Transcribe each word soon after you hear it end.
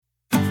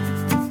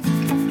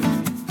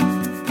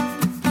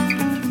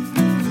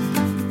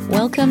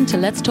Welcome to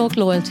Let's Talk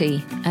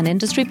Loyalty, an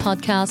industry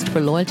podcast for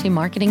loyalty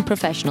marketing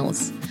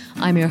professionals.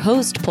 I'm your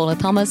host, Paula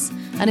Thomas,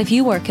 and if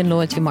you work in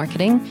loyalty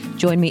marketing,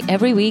 join me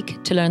every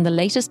week to learn the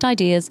latest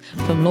ideas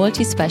from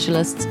loyalty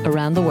specialists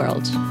around the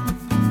world.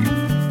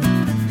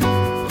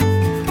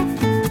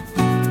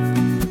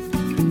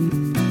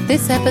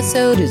 This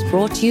episode is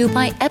brought to you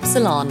by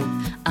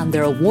Epsilon and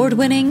their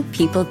award-winning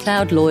People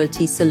Cloud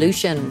loyalty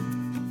solution.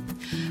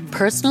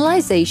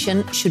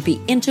 Personalization should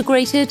be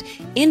integrated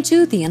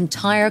into the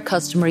entire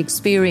customer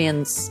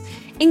experience,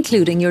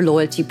 including your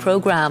loyalty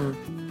program.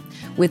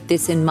 With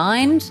this in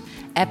mind,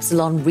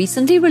 Epsilon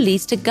recently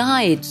released a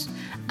guide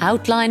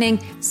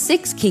outlining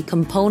 6 key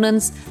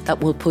components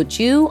that will put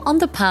you on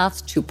the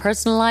path to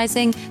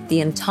personalizing the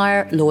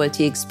entire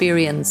loyalty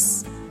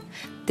experience.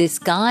 This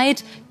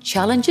guide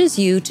challenges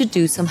you to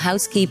do some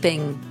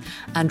housekeeping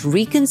and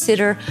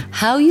reconsider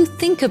how you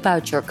think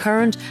about your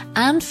current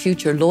and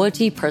future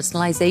loyalty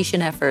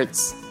personalization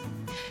efforts.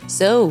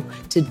 So,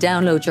 to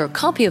download your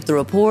copy of the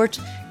report,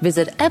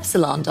 visit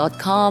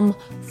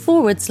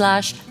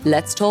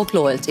epsilon.com/Let's Talk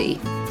Loyalty.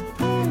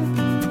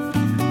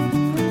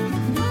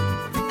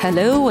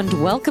 Hello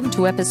and welcome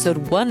to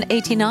episode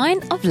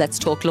 189 of Let's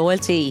Talk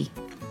Loyalty.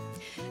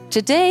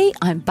 Today,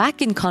 I'm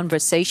back in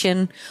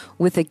conversation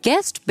with a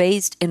guest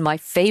based in my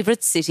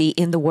favourite city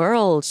in the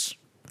world.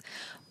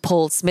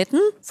 Paul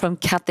Smitten from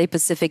Cathay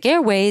Pacific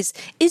Airways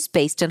is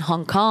based in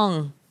Hong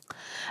Kong,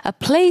 a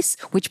place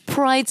which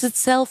prides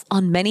itself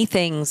on many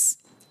things,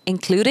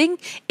 including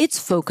its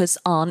focus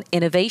on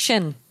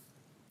innovation.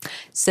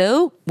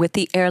 So, with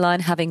the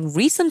airline having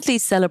recently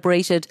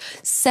celebrated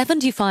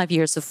 75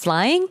 years of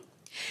flying,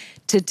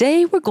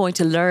 today we're going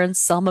to learn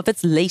some of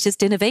its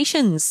latest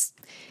innovations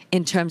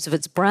in terms of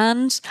its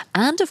brand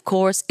and, of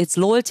course, its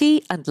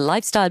loyalty and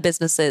lifestyle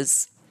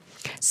businesses.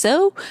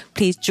 So,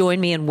 please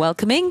join me in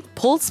welcoming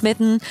Paul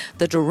Smitten,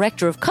 the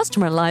Director of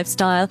Customer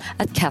Lifestyle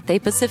at Cathay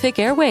Pacific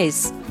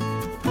Airways.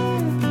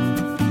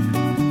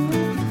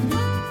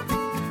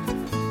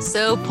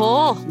 So,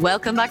 Paul,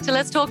 welcome back to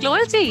Let's Talk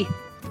Loyalty.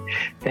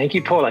 Thank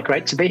you, Paula.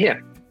 Great to be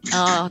here.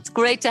 Oh, it's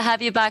great to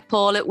have you back,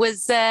 Paul. It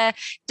was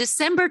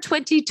December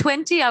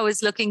 2020, I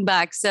was looking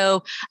back.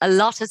 So a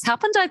lot has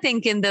happened, I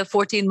think, in the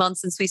 14 months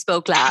since we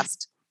spoke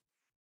last.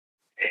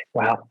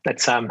 Wow,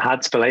 that's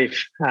hard to believe.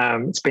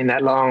 It's been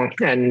that long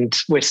and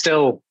we're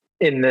still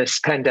in this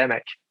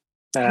pandemic.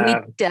 We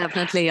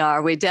definitely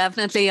are.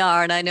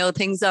 And I know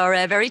things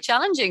are very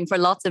challenging for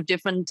lots of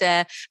different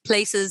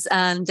places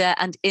and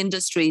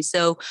industries.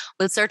 So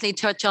we'll certainly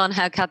touch on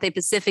how Cathay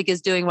Pacific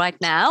is doing right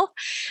now.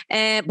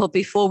 But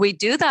before we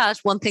do that,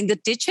 one thing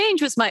that did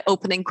change was my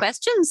opening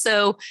question.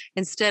 So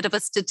instead of a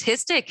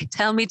statistic,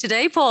 tell me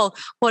today, Paul,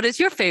 what is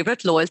your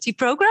favorite loyalty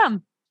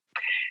program?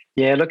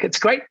 Yeah, look, it's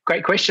a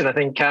great question. I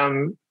think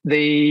and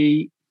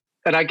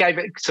I gave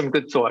it some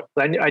good thought.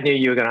 I knew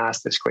you were going to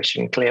ask this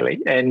question clearly.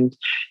 And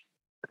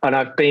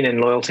I've been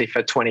in loyalty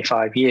for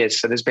 25 years.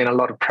 So there's been a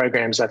lot of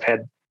programs I've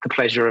had the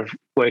pleasure of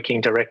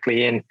working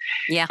directly in.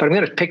 Yeah. But I'm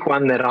going to pick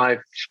one that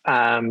I've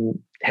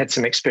had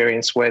some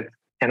experience with.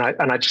 And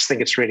I just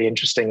think it's really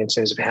interesting in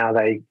terms of how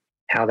they've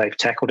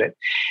tackled it.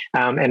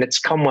 And it's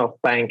Commonwealth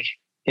Bank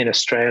in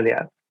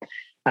Australia.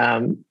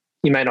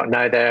 You may not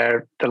know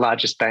they're the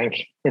largest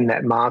bank in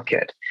that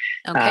market.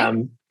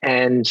 Okay.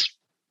 And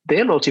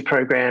their loyalty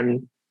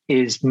program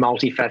is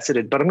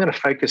multifaceted, but I'm going to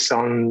focus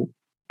on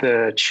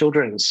the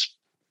children's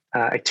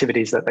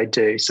activities that they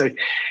do. So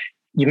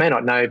you may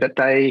not know, but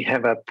they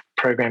have a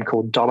program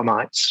called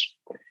Dolomites.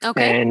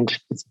 Okay. And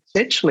it's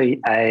essentially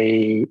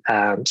a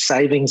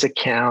savings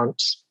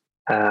account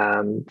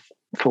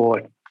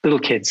for little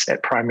kids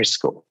at primary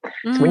school.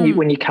 So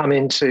when you come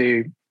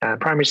into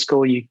primary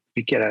school, you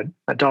get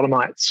a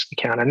Dolomites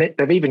account, and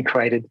they've even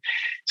created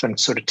some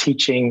sort of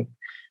teaching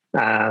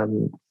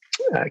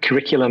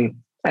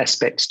curriculum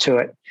aspects to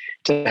it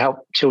to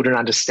help children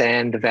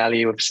understand the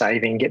value of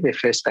saving, get their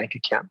first bank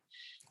account.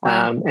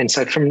 Wow. And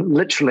so from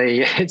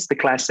literally, it's the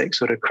classic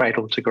sort of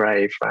cradle to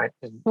grave, right?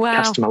 And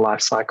customer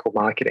life cycle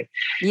marketing.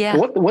 Yeah.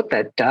 What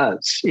that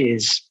does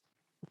is,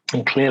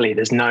 and clearly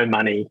there's no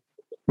money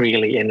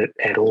really in it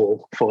at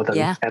all for them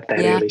at that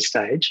early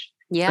stage.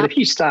 Yeah. But if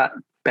you start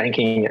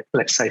banking at,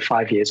 let's say,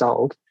 5 years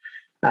old,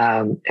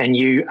 and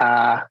you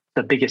are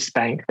the biggest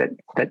bank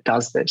that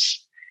does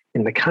this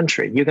in the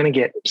country, you're going to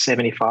get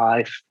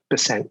 75%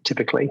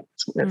 typically.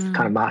 So that's the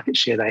kind of market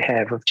share they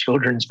have of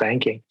children's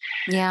banking.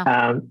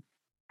 Yeah.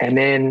 And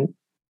then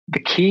the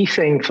key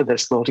thing for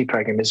this loyalty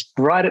program is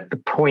right at the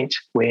point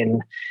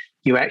when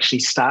you actually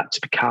start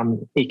to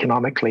become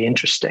economically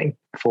interesting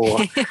for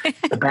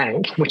the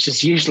bank, which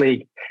is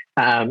usually,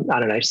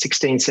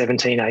 16,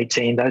 17,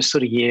 18, those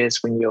sort of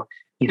years when you're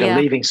either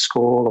leaving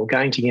school or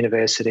going to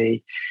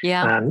university.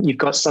 Yeah. You've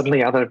got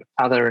suddenly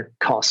other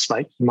costs,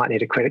 like you might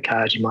need a credit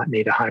card, you might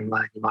need a home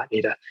loan, you might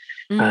need a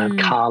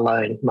car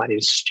loan, you might need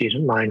a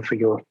student loan for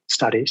your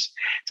studies.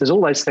 So there's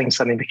all those things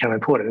suddenly become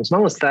important. As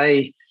long as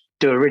they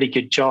do a really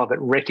good job at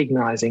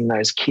recognizing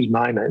those key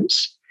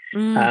moments,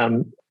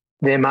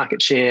 their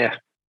market share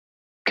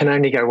can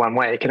only go one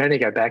way. It can only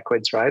go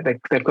backwards, right?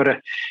 They've got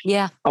a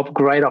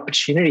great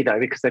opportunity though,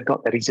 because they've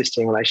got that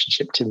existing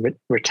relationship to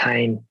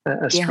retain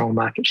a strong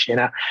market share.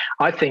 Now,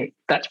 I think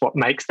that's what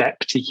makes that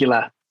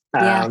particular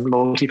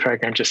loyalty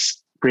program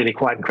just really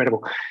quite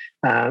incredible.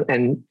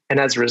 And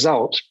as a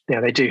result, they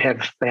are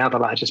the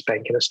largest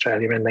bank in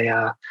Australia, and they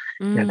are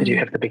they do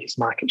have the biggest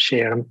market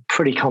share. And I'm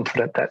pretty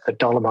confident that the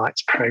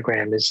Dolomites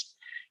program is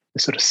the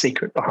sort of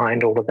secret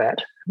behind all of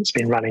that. It's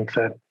been running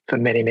for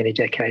many, many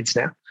decades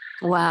now.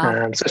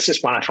 Wow! So it's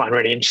just one I find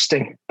really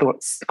interesting. Thought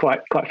it's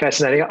quite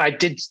fascinating. I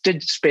did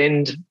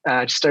spend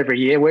just over a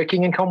year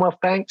working in Commonwealth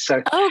Bank,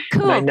 so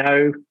cool. I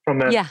know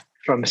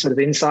from sort of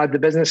inside the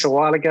business a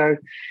while ago,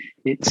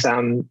 it's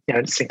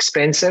it's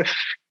expensive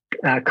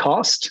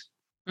cost,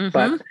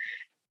 but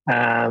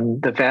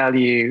the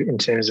value in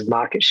terms of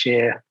market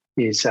share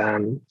is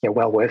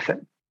well worth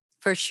it.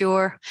 For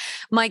sure.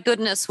 My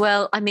goodness.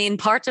 Well, I mean,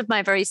 part of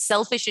my very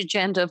selfish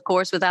agenda, of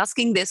course, with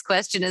asking this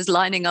question is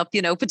lining up,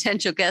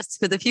 potential guests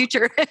for the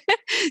future.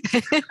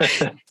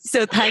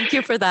 So thank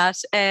you for that.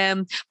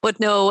 But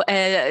no,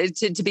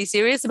 to be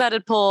serious about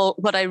it, Paul,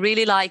 what I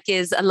really like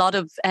is a lot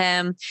of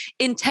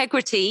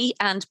integrity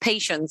and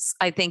patience,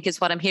 I think,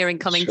 is what I'm hearing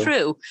coming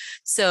through.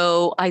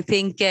 So I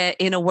think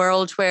in a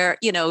world where,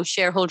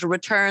 shareholder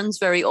returns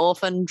very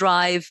often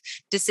drive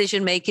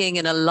decision-making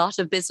in a lot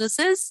of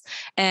businesses,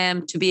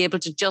 to be able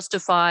to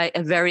justify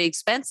a very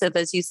expensive,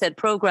 as you said,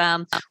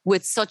 program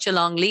with such a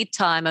long lead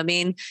time. I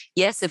mean,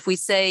 yes, if we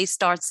say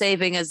start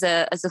saving as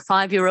a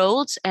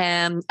 5-year-old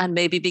and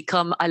maybe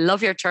become, I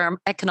love your term,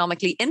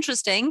 economically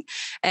interesting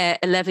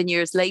 11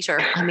 years later,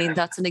 I mean,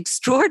 that's an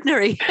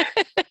extraordinary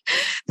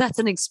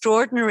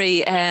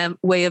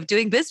way of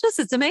doing business.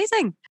 It's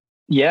amazing.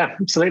 Yeah,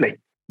 absolutely.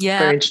 Yeah.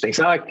 Very interesting.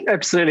 So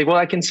absolutely. Well,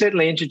 I can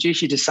certainly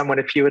introduce you to someone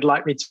if you would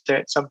like me to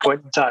at some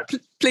point in time.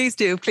 Please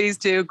do.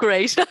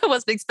 Great. I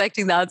wasn't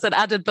expecting that. It's an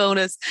added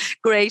bonus.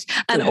 Great.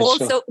 And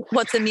also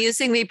what's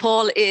amusing me,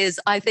 Paul, is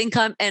I think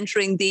I'm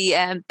entering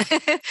the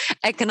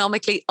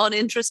economically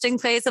uninteresting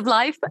phase of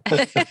life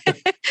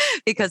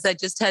because I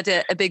just had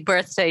a big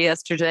birthday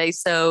yesterday.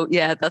 So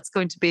yeah, that's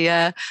going to be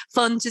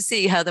fun to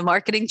see how the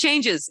marketing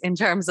changes in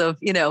terms of,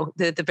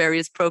 the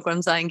various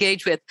programs I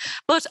engage with.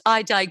 But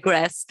I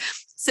digress.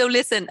 So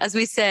listen, as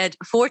we said,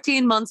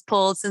 14 months,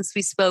 Paul, since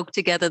we spoke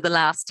together the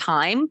last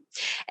time.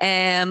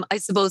 I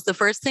suppose the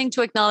first thing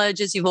to acknowledge,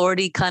 as you've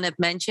already kind of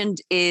mentioned,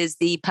 is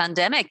the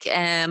pandemic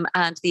and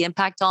the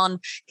impact on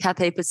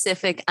Cathay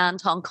Pacific and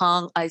Hong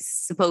Kong, I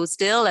suppose,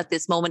 still at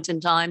this moment in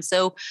time.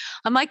 So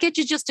I might get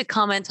you just to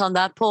comment on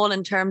that, Paul,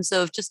 in terms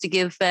of just to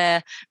give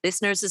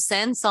listeners a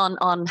sense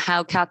on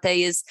how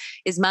Cathay is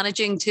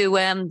managing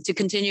to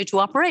continue to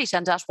operate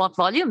and at what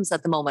volumes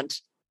at the moment.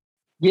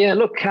 Yeah,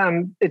 look,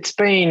 it's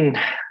been,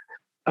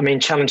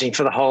 challenging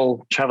for the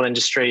whole travel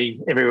industry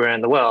everywhere in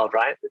the world,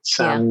 right? It's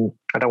I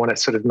don't want to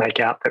sort of make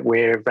out that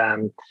we're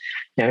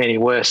any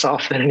worse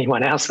off than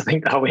anyone else. I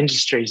think the whole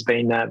industry's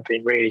been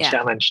really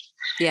challenged.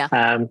 Yeah.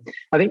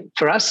 I think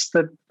for us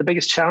the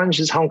biggest challenge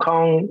is Hong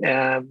Kong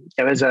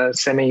as a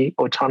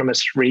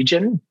semi-autonomous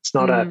region. It's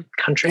not a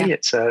country;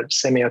 it's a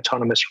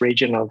semi-autonomous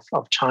region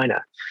of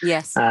China.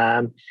 Yes.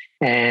 And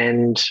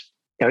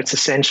it's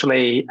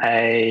essentially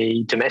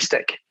a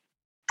domestic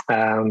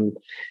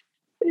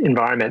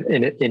environment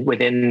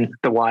within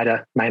the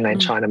wider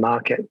mainland China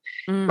market.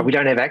 But we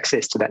don't have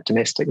access to that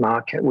domestic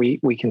market.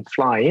 We can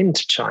fly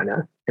into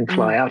China and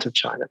fly out of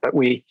China, but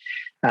we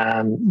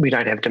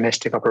don't have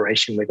domestic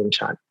operation within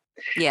China.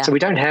 Yeah. So we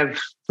don't have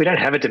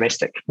a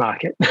domestic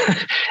market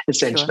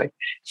essentially.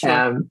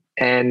 Sure.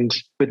 And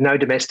with no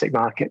domestic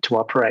market to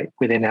operate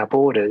within our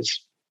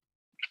borders,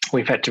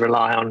 we've had to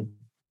rely on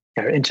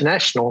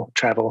international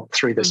travel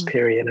through this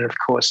period. And of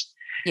course,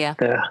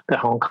 the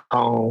Hong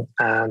Kong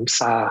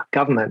SAR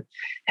government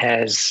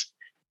has,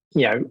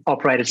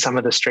 operated some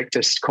of the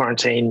strictest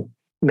quarantine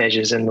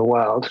measures in the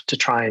world to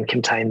try and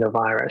contain the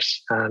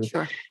virus.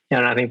 Sure.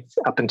 And I think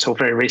up until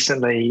very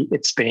recently,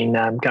 it's been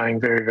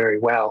going very, very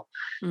well.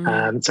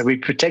 So we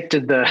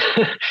protected the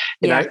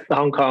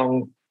Hong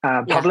Kong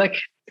public.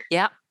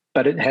 Yeah.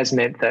 But it has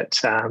meant that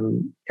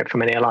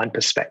from an airline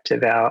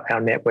perspective,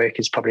 our network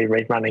is probably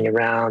running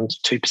around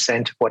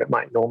 2% of what it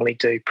might normally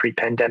do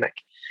pre-pandemic.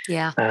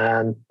 Yeah.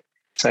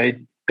 So it's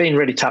been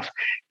really tough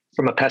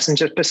from a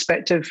passenger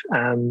perspective.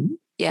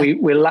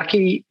 We're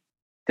lucky.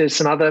 There's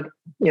some other,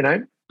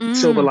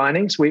 silver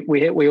linings.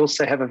 We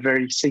also have a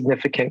very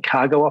significant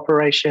cargo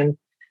operation.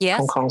 Yes.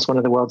 Hong Kong's one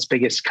of the world's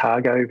biggest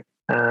cargo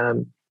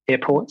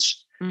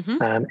airports.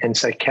 And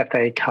so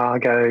Cathay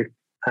Cargo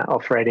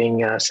operating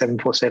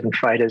 747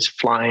 freighters,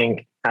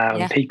 flying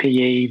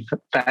PPE,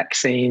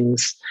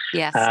 vaccines,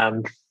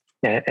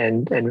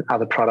 and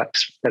other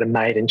products that are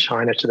made in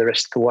China to the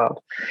rest of the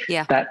world.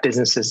 Yeah, that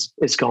business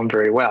has gone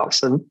very well.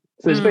 So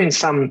there's been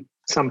some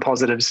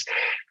positives.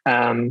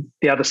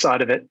 The other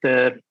side of it,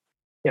 the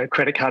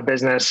credit card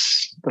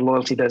business, the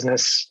loyalty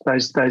business,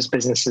 those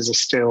businesses are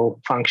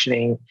still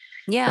functioning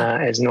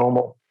as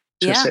normal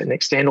to a certain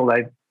extent.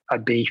 Although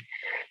I'd be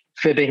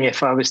fibbing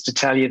if I was to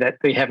tell you that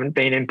we haven't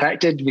been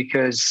impacted,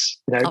 because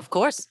of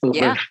course,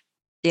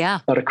 Yeah.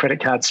 A lot of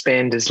credit card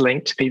spend is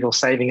linked to people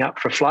saving up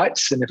for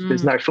flights. And if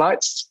there's no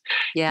flights,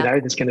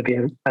 there's going to be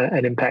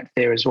an impact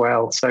there as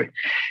well. So,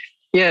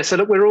 so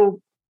look, we're all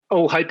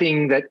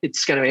hoping that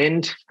it's going to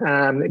end.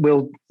 It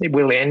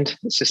will end.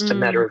 It's just a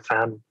matter of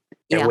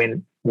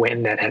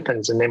when that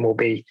happens, and then we'll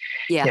be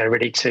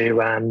ready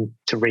to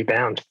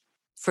rebound.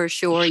 For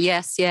sure.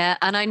 Yes. Yeah.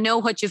 And I know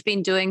what you've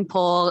been doing,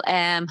 Paul,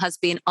 has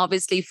been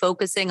obviously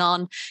focusing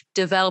on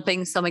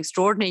developing some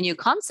extraordinary new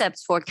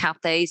concepts for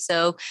Cathay.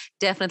 So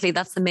definitely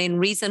that's the main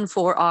reason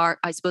for our,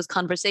 I suppose,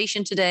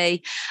 conversation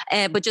today.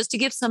 But just to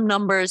give some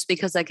numbers,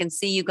 because I can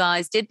see you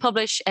guys did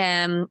publish, just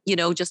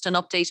an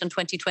update on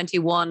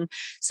 2021.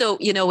 So,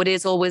 it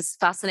is always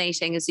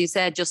fascinating, as you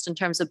said, just in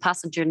terms of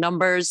passenger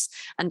numbers.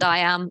 And I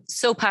am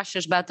so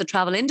passionate about the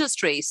travel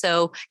industry.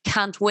 So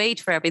can't wait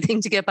for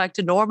everything to get back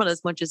to normal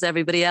as much as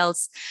everybody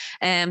else.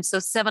 So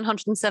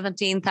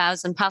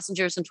 717,000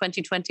 passengers in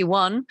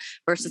 2021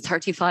 versus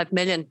 35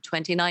 million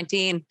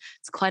 2019.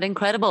 It's quite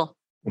incredible.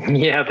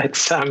 Yeah,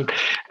 that's a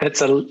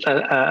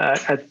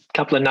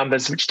couple of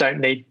numbers which don't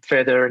need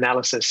further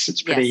analysis.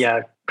 It's pretty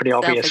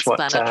obvious what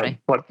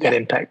that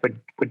impact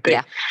would be.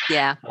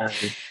 Yeah.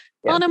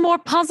 On a more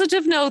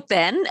positive note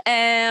then,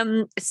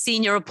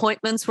 senior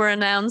appointments were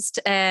announced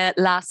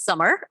last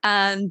summer,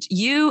 and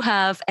you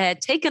have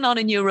taken on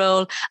a new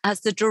role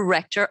as the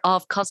Director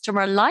of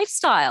Customer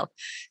Lifestyle.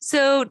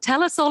 So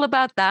tell us all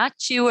about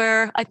that. You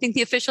were, I think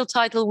the official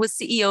title was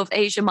CEO of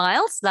Asia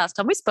Miles last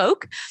time we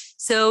spoke.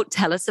 So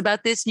tell us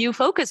about this new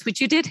focus,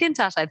 which you did hint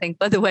at, I think,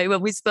 by the way,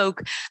 when we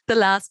spoke the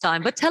last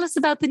time. But tell us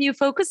about the new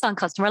focus on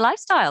customer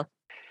lifestyle.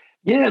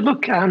 Yeah,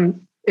 look,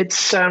 it's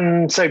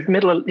so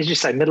middle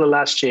of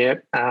last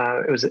year.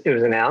 It was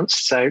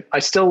announced. So I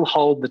still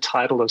hold the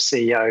title of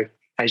CEO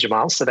Asia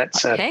Miles. So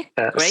that's a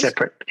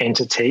separate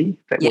entity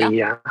that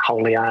we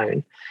wholly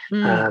own.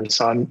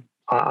 So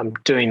I'm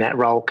doing that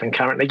role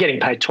concurrently, getting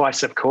paid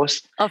twice, of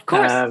course. Of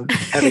course,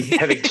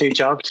 having two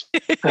jobs.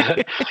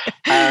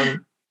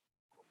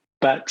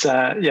 But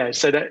so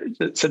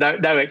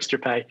no extra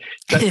pay.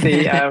 But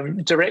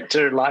the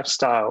Director of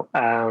Lifestyle.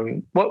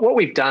 What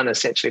we've done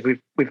essentially,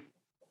 we've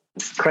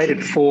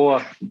created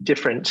 4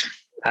 different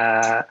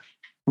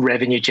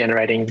revenue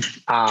generating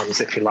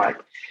arms, if you like.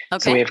 Okay.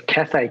 So we have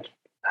Cathay,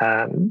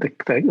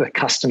 the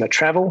customer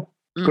travel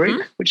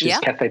group, which is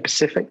Cathay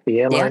Pacific,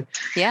 the airline.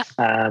 Yeah.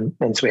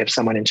 And so we have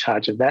someone in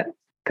charge of that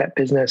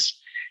business.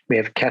 We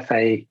have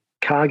Cathay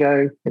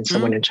Cargo and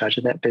someone in charge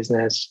of that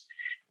business.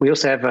 We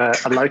also have a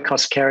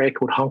low-cost carrier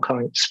called Hong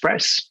Kong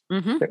Express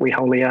that we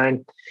wholly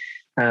own.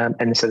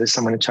 And so there's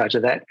someone in charge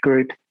of that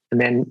group.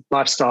 And then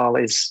Lifestyle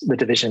is the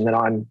division that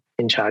I'm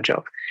in charge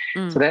of.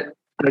 So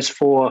those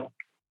 4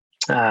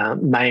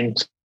 main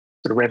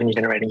sort of revenue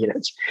generating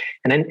units.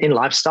 And then in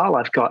Lifestyle,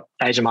 I've got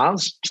Asia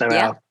Miles, so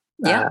our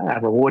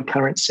reward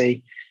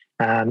currency.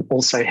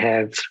 Also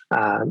have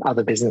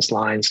other business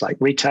lines like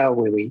retail,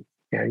 where we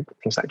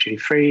things like duty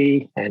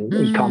free and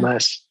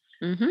e-commerce.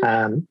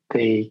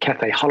 The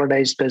Cathay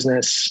Holidays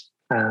business.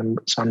 So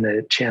I'm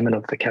the chairman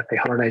of the Cathay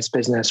Holidays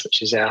business,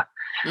 which is our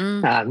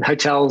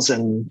hotels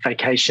and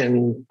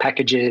vacation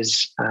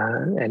packages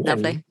and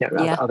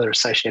other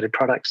associated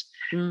products.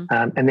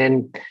 And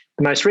then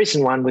the most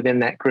recent one within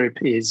that group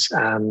is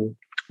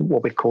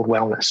what we've called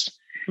wellness.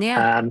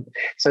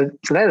 So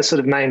they're the sort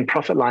of main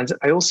profit lines.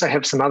 I also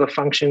have some other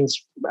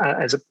functions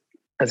as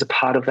a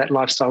part of that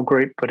lifestyle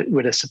group, but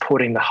are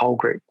supporting the whole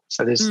group.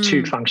 So there's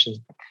 2 functions.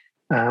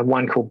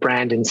 One called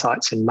Brand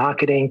Insights and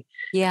Marketing,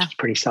 which is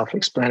pretty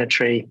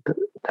self-explanatory. But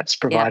that's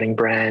providing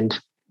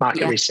brand,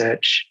 market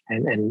research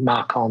and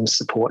Marcom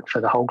support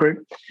for the whole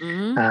group,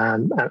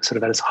 sort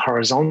of as a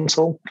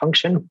horizontal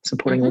function,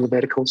 supporting all the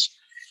verticals.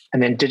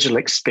 And then digital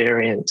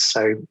experience,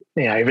 so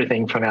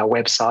everything from our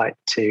website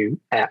to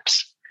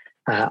apps,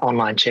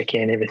 online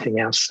check-in, everything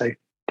else. So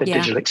the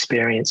digital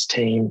experience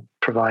team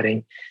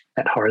providing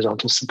that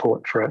horizontal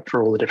support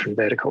for all the different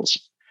verticals.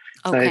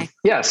 Okay.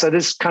 So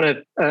there's kind of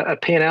a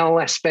P&L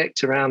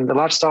aspect around the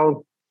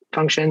lifestyle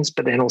functions,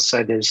 but then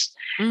also there's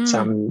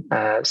some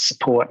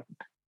support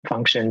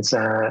functions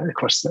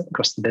across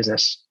the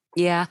business.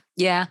 Yeah.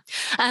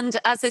 And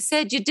as I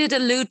said, you did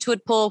allude to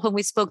it, Paul, when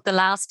we spoke the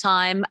last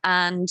time.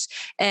 And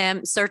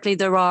certainly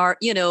there are,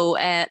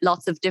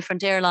 lots of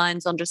different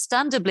airlines,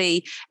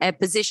 understandably,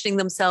 positioning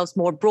themselves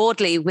more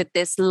broadly with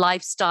this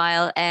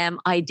lifestyle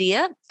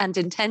idea and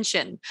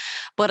intention.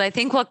 But I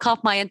think what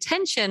caught my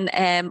attention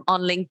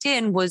on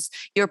LinkedIn was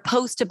your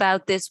post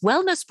about this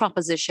wellness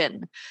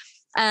proposition.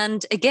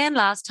 And again,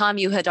 last time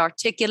you had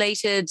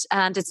articulated,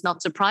 and it's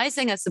not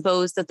surprising, I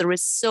suppose, that there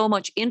is so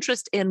much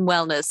interest in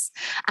wellness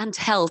and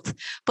health.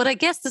 But I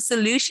guess the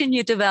solution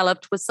you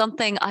developed was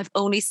something I've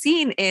only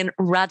seen in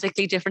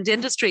radically different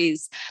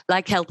industries,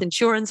 like health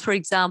insurance, for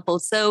example.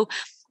 So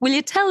will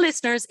you tell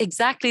listeners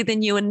exactly the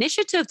new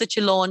initiative that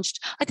you launched?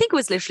 I think it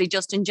was literally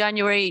just in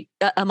January,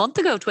 a month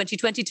ago,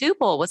 2022,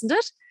 Paul, wasn't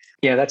it?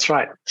 Yeah, that's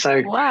right.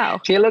 So,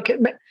 wow. So look,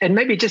 and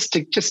maybe just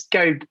to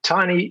go a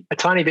tiny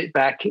bit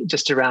back,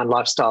 just around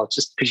lifestyle,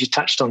 just because you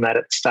touched on that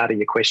at the start of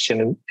your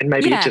question, and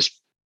maybe just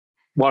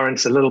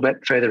warrants a little bit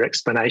further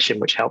explanation,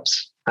 which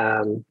helps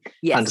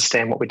Yes.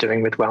 understand what we're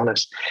doing with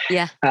wellness.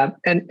 Yeah.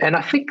 And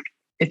I think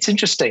it's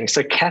interesting.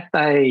 So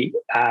Cathay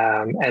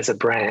as a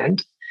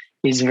brand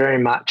is very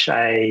much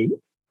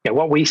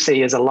what we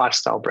see as a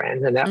lifestyle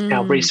brand. And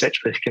our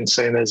research with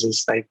consumers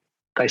is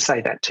they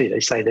say that too. They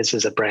say this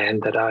is a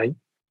brand that I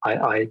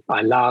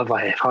love,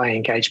 I have high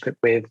engagement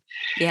with.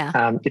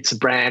 Yeah. It's a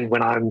brand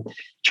when I'm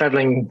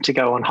traveling to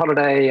go on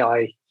holiday,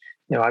 I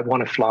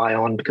want to fly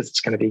on because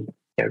it's going to be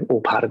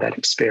all part of that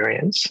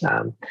experience.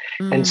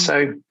 And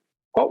so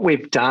what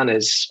we've done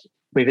is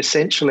we've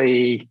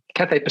essentially,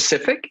 Cathay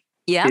Pacific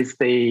is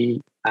the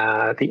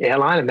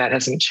airline, and that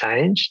hasn't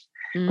changed.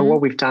 But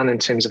what we've done in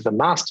terms of the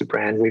master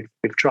brand,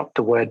 we've dropped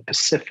the word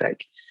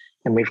Pacific,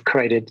 and we've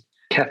created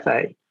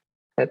Cathay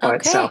by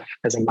itself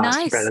as a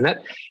master brand. And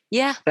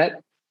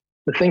that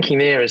the thinking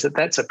there is that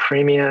that's a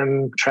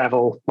premium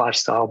travel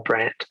lifestyle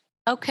brand.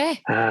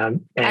 Okay.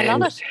 And I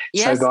love it.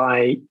 Yes. So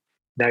by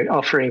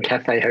offering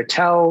Cathay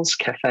hotels,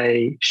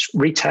 Cathay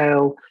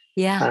retail,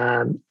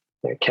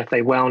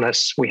 Cathay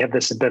wellness, we have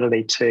this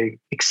ability to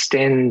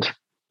extend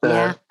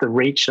the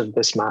reach of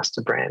this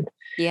master brand.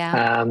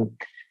 Yeah.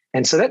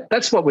 And so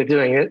that's what we're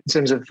doing in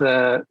terms of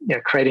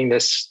creating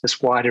this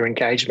wider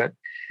engagement.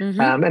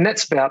 And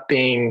that's about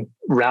being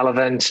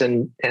relevant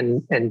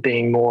and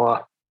being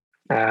more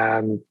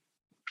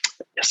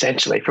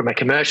essentially from a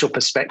commercial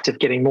perspective,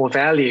 getting more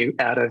value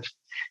out of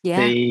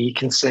the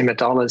consumer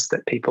dollars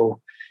that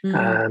people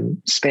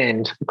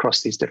spend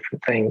across these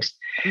different things.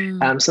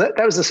 So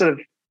that was the sort of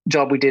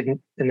job we did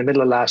in the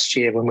middle of last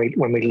year when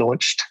we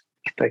launched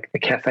the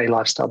Cathay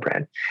lifestyle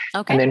brand.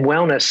 Okay. And then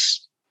wellness,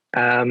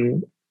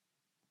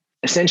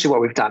 essentially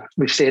what we've done,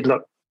 we've said,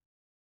 look,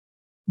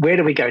 where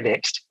do we go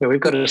next? Well, we've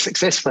got a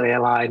successful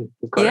airline.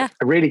 We've got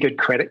a really good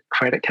credit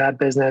card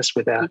business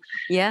with our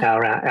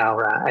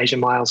Asia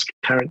Miles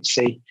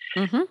currency.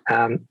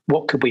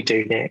 What could we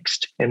do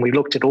next? And we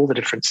looked at all the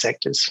different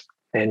sectors,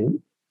 and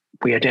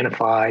we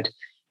identified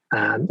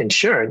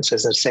insurance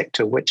as a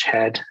sector which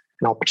had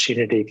an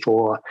opportunity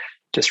for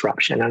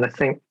disruption. And I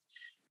think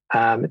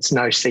it's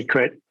no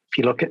secret. If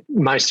you look at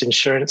most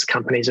insurance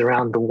companies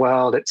around the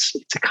world, it's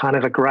a kind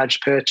of a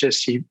grudge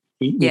purchase. You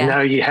know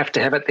you have to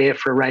have it there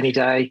for a rainy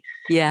day.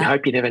 You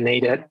hope you never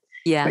need it.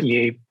 But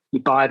you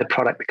buy the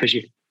product because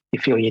you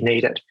feel you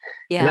need it.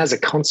 And as a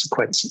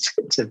consequence,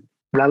 it's a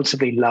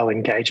relatively low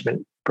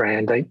engagement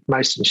brand.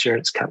 Most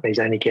insurance companies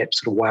only get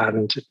sort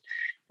of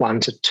one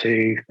to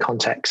two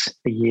contacts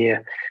a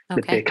year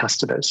with their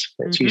customers.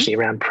 It's usually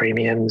around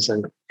premiums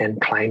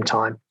and claim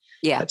time.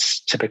 That's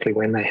typically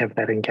when they have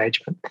that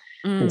engagement.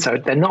 And so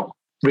they're not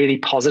really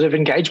positive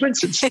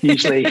engagements. It's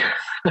usually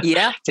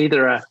it's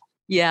either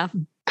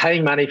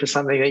paying money for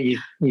something that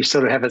you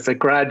sort of have as a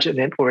grudge,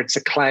 or it's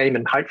a claim,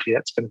 and hopefully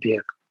that's going to be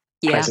a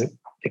pleasant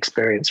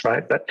experience,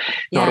 right? But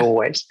not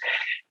always.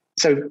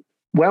 So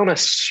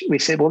wellness, we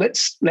said, well,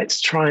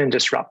 let's try and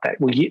disrupt that.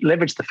 We'll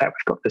leverage the fact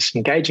we've got this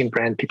engaging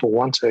brand. People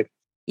want to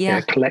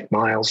collect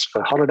miles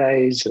for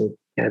holidays, and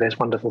there's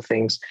wonderful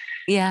things.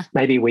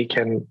 Maybe we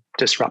can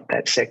disrupt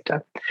that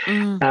sector.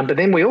 But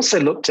then we also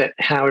looked at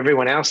how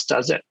everyone else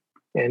does it.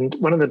 And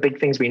one of the big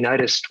things we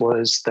noticed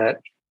was that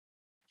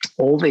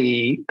all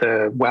the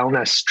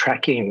wellness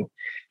tracking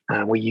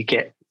where you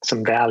get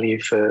some value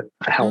for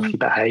healthy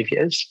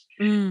behaviors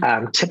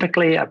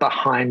typically are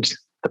behind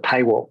the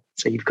paywall.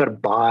 So you've got to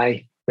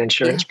buy an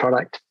insurance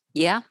product,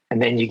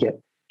 and then you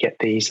get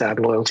these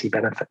loyalty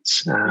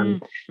benefits for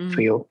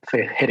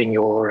hitting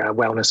your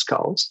wellness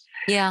goals.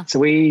 So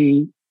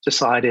we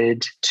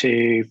decided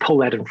to pull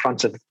that in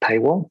front of the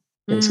paywall.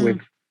 And so if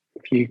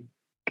you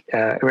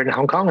are in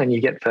Hong Kong and you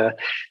get the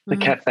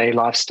Cathay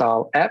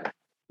Lifestyle app,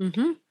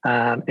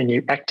 and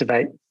you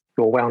activate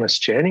your wellness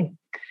journey,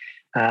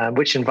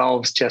 which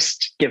involves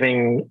just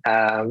giving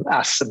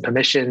us some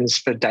permissions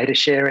for data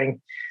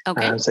sharing,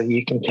 so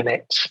you can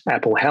connect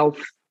Apple Health,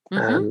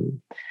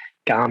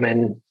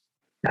 Garmin,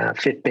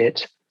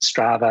 Fitbit,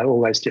 Strava,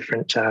 all those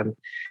different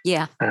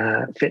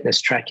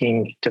fitness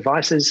tracking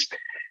devices.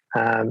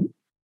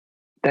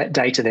 That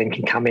data then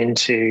can come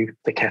into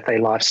the Cathay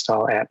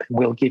Lifestyle app, and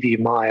we'll give you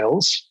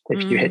miles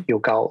if you hit your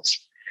goals.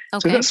 So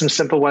we've got some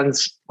simple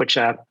ones, which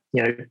are,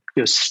 you're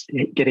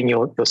getting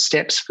your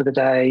steps for the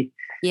day,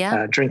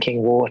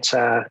 drinking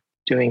water,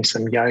 doing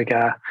some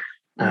yoga,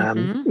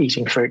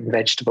 eating fruit and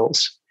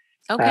vegetables.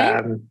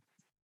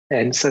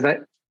 And so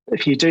that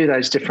if you do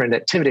those different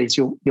activities,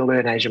 you'll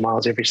earn Asia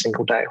Miles every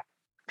single day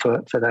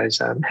for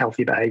those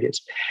healthy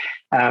behaviors.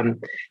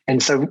 And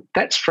so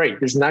that's free.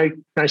 There's no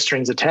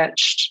strings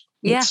attached.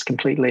 It's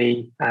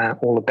completely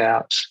all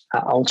about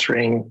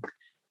altering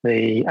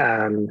the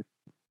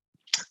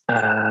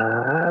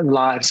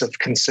lives of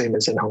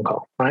consumers in Hong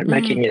Kong, right?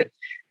 Making it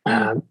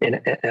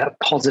a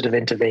positive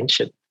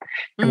intervention.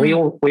 And we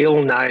all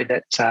know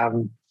that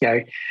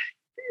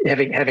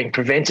having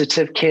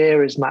preventative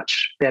care is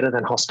much better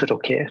than hospital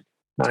care.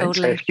 Right?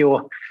 Totally. So if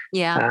you're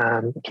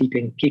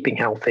keeping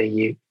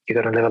healthy,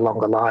 you're going to live a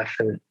longer life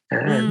and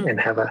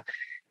have a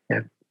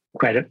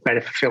greater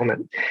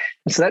fulfillment.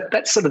 And so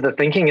that's sort of the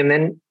thinking. And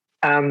then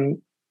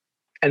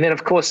and then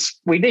of course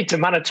we need to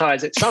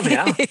monetize it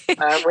somehow.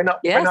 We're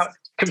not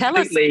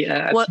completely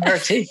a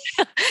charity.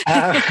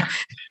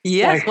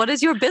 Yes. What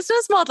is your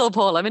business model,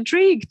 Paul? I'm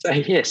intrigued.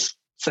 Yes.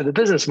 So the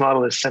business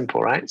model is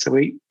simple, right? So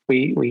we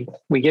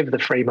give the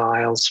free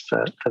miles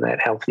for those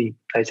healthy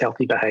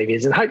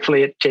behaviors, and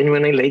hopefully it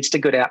genuinely leads to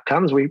good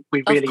outcomes. We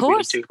really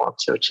do want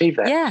to achieve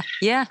that.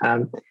 Yeah.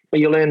 But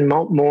you'll earn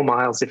more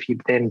miles if you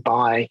then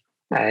buy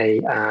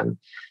a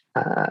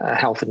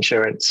health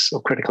insurance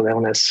or critical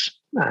illness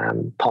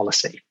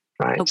policy,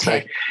 right?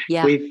 Okay.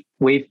 So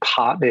we've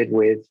partnered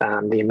with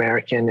the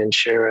American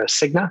insurer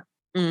Cigna.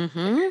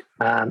 Mm-hmm.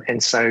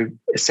 And so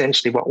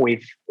essentially what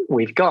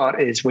we've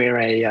got is we're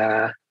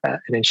an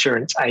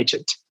insurance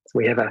agent. So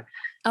we have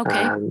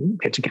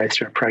had to go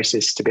through a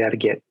process to be able to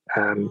get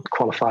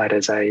qualified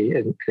as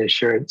an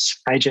insurance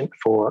agent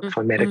for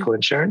medical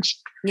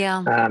insurance.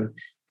 Yeah.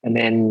 And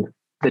then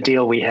the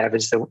deal we have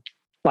is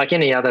like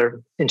any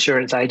other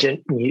insurance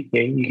agent, you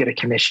get a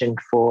commission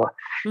for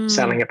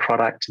selling a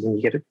product, and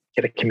you get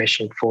a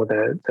commission for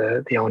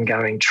the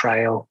ongoing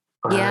trail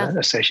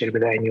associated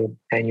with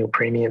annual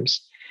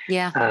premiums.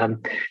 Yeah.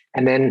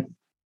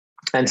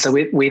 And so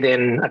we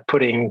then are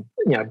putting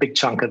a big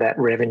chunk of that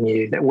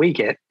revenue that we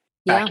get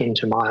back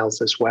into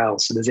miles as well.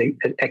 So there's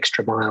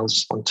extra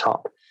miles on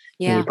top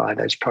when you buy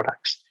those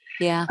products.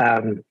 Yeah.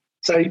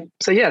 So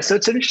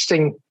it's an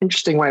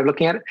interesting way of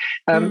looking at it.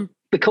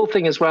 The cool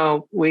thing as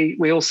well,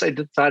 we also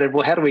decided,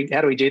 well, how do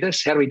we do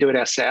this? How do we do it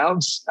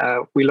ourselves?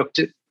 We looked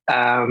at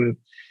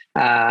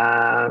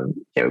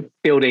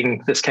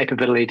building this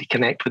capability to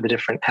connect with the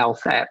different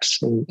health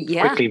apps, and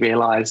quickly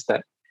realized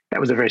that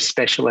was a very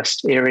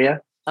specialist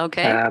area.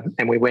 Okay.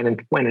 And we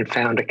went and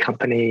found a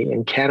company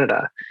in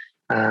Canada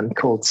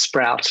called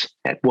Sprout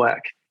at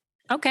Work.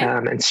 Okay.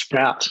 And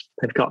Sprout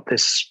have got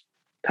this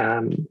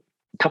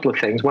couple of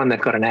things. One,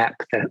 they've got an app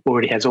that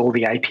already has all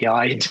the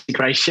API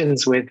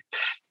integrations with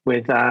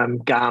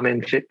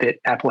Garmin, Fitbit,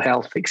 Apple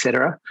Health,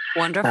 etc.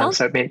 Wonderful.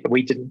 So it meant that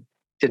we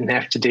didn't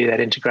have to do that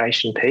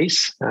integration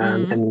piece.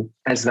 And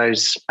as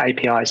those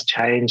APIs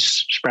change,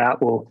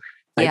 Sprout will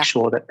make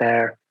sure that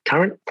they're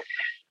current.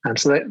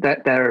 So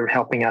that they're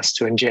helping us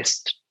to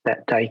ingest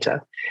that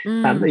data.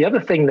 The other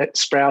thing that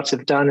Sprout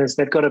have done is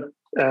they've got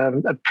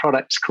a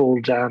product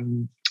called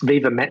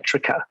Viva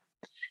Metrica.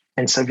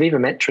 And so Viva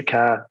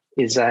Metrica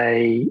is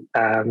a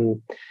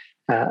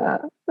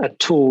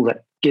tool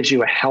that gives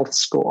you a health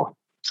score.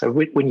 So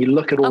when you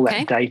look at all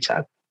that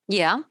data,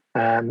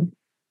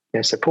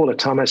 so Paula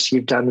Thomas,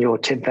 you've done your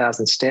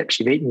 10,000 steps,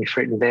 you've eaten your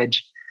fruit and veg,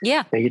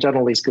 you've done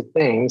all these good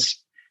things.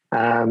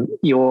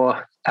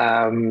 Your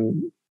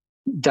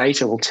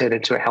data will turn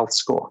into a health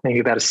score, and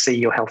you're able to see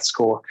your health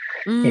score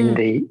in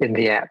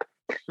the app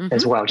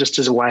as well, just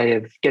as a way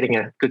of getting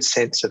a good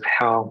sense of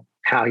how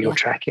you're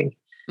tracking.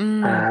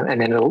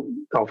 And then it'll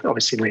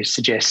obviously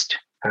suggest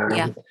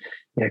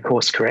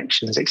course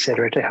corrections,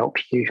 etc., to help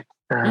you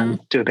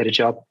do a better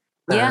job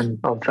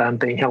of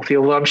being healthy.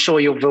 Although I'm sure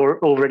you're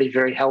already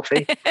very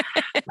healthy.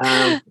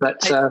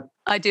 But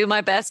I do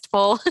my best,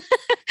 Paul.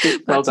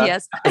 Well done.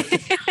 Yes.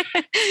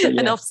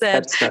 Enough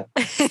said.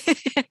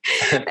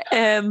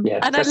 And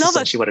that's I love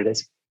essentially what it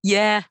is.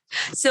 Yeah.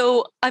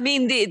 So, I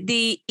mean,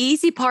 the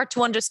easy part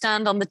to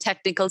understand on the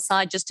technical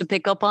side, just to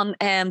pick up on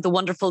the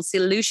wonderful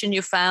solution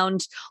you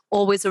found,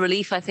 always a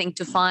relief, I think,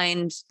 to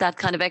find that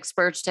kind of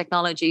expert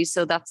technology.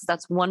 So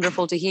that's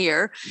wonderful to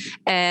hear.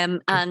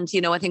 And, I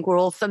think we're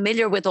all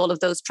familiar with all of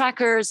those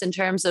trackers in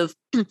terms of,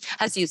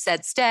 as you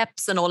said,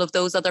 steps and all of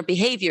those other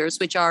behaviors,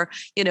 which are,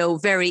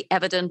 very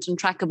evident and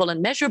trackable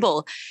and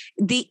measurable.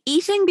 The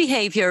eating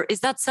behavior, is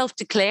that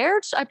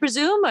self-declared, I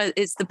presume?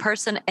 Is the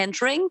person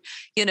entering,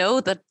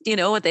 are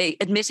they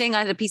admitting I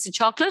had a piece of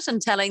chocolate and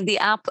telling the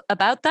app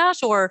about that?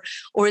 Or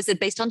is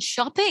it based on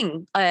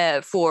shopping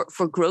for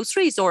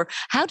groceries? Or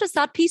how does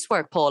that piece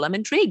work, Paul? I'm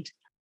intrigued.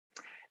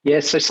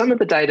 Yeah, so some of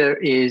the data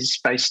is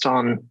based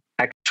on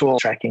actual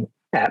tracking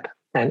app,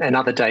 and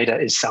other data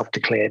is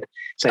self-declared.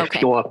 So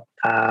if you're,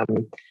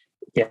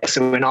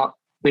 so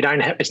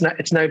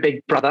it's no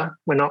big brother.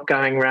 We're not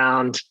going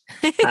around,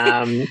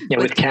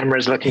 with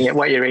cameras looking at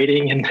what you're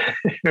eating and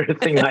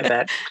everything like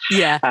that.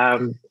 Yeah.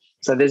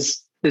 So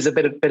there's a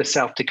bit of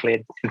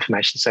self-declared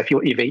information. So if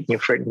you've eaten your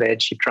fruit and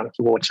veg, you've drunk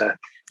your water,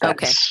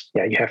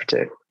 you have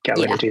to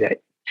go in and do that.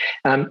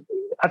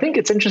 I think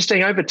it's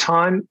interesting over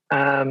time.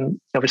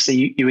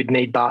 Obviously, you would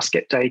need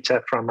basket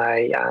data from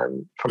a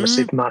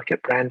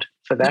supermarket brand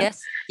for that.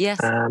 Yes.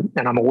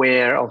 And I'm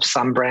aware of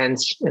some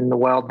brands in the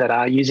world that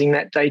are using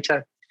that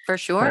data. For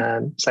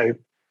sure. So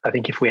I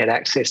think if we had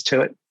access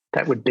to it,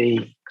 that would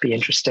be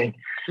interesting.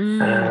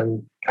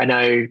 I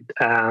know.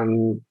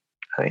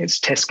 I think it's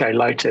Tesco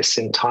Lotus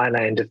in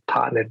Thailand have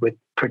partnered with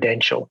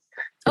Prudential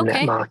in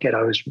that market.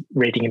 I was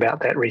reading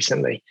about that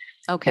recently.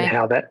 And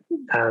how that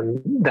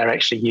they're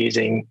actually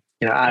using,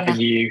 are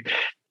you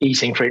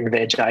eating fruit and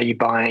veg? Are you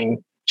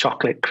buying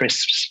chocolate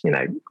crisps?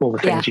 All the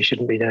things you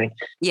shouldn't be doing.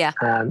 Yeah.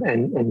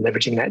 And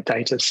leveraging that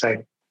data.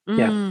 So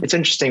it's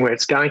interesting where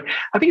it's going.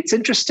 I think it's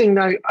interesting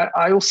though.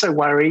 I also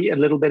worry a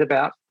little bit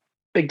about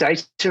big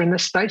data in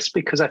this space,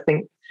 because I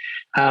think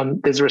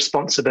there's a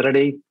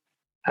responsibility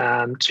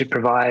to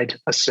provide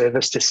a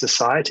service to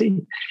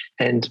society.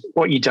 And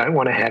what you don't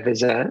want to have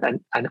is an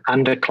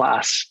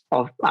underclass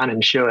of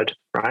uninsured,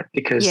 right?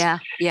 Because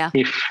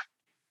if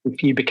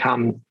you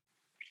become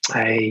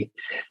a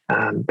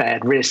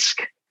bad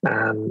risk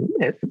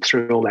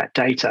through all that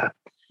data,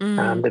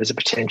 there is a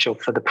potential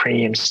for the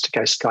premiums to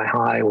go sky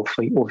high, or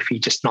for you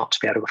just not to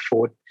be able to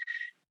afford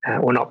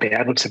or not be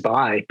able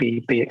to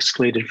be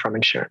excluded from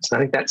insurance. And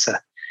I think that's a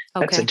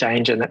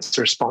danger, and that's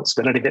a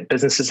responsibility that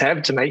businesses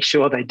have to make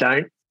sure they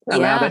don't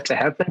allow that to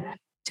happen.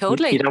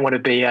 Totally. You don't want to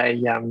be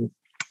an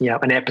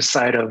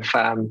episode of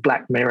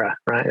Black Mirror,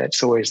 right?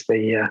 That's always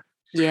the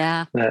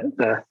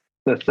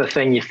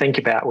thing you think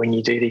about when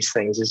you do these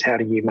things, is how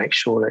do you make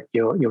sure that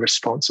you're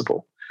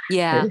responsible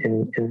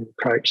in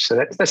approach.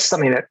 So that's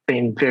something that's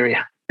been very,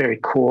 very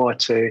core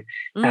to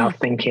our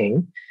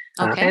thinking.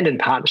 And in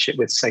partnership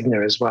with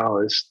Cigna as well,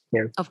 as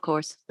of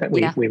course, that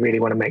we really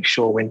want to make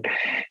sure when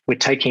we're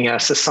taking a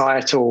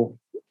societal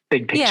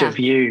big picture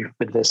view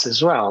with this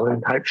as well,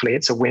 and hopefully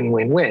it's a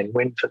win-win-win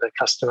for the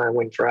customer,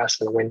 win for us,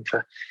 and a win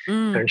for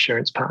our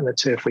insurance partner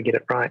too, if we get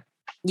it right.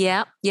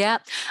 Yeah.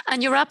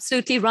 And you're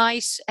absolutely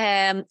right.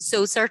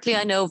 So certainly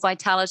I know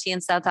Vitality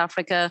in South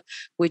Africa,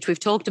 which we've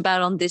talked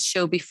about on this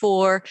show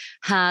before,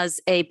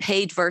 has a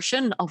paid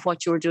version of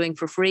what you're doing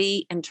for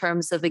free in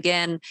terms of,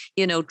 again,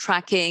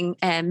 tracking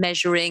and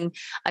measuring,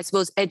 I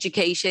suppose,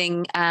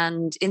 educating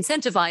and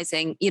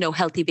incentivizing,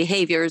 healthy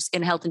behaviors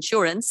in health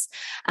insurance.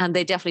 And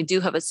they definitely do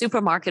have a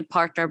supermarket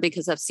partner,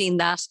 because I've seen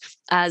that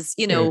as,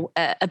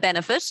 a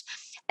benefit.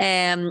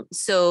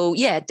 So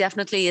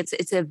definitely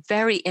it's a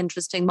very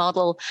interesting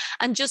model.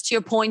 And just to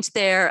your point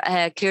there,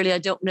 clearly I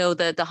don't know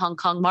the Hong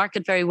Kong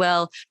market very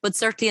well, but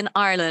certainly in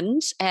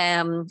Ireland,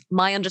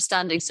 my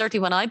understanding,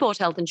 certainly when I bought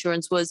health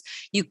insurance, was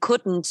you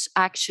couldn't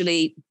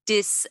actually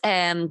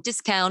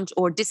discount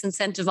or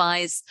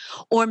disincentivize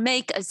or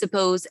make, I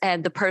suppose,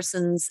 the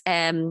person's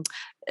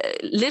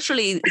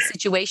literally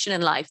situation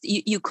in life.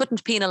 You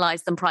couldn't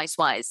penalize them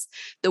price-wise.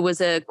 There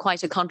was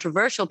quite a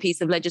controversial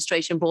piece of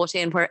legislation brought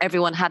in where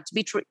everyone had to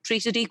be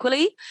treated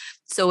equally.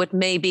 So it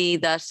may be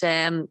that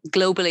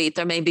globally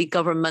there may be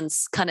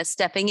governments kind of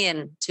stepping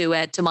in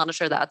to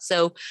monitor that.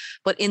 So,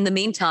 but in the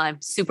meantime,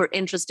 super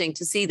interesting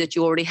to see that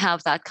you already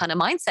have that kind of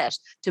mindset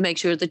to make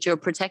sure that you're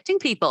protecting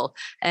people,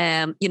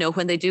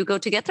 when they do go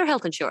to get their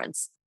health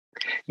insurance.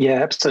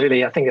 Yeah,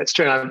 absolutely. I think that's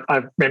true.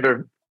 I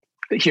remember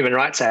the Human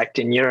Rights Act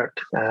in Europe,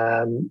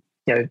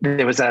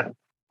 there was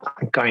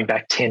going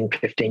back 10,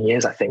 15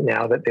 years, I think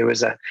now, that there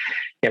was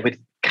with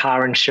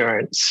car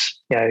insurance,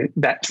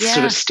 that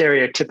sort of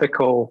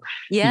stereotypical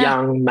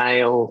young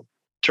male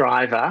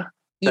driver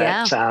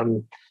that,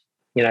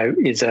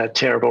 is a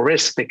terrible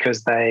risk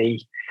because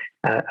they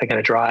are going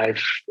to drive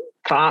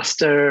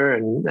faster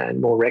and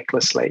more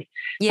recklessly.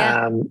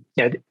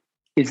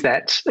 Is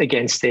that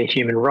against their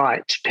human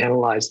right to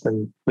penalise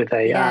them with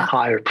a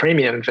higher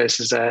premium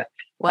versus a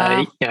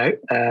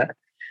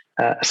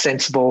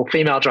sensible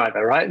female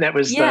driver, right? And that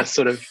was the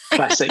sort of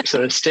classic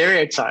sort of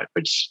stereotype,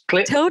 which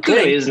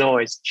clearly isn't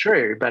always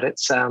true, but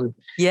it's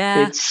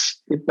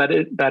but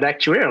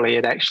actuarially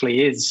it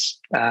actually is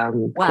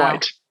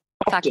quite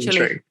often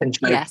true. And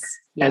so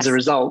as a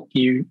result,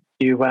 you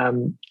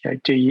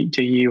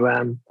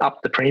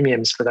up the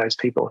premiums for those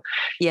people.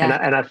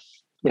 And I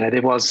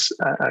there was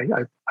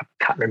I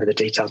can't remember the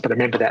details, but I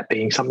remember that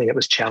being something that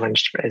was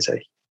challenged as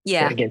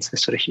against the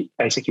sort of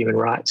basic human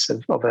rights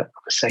of a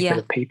segment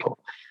of people.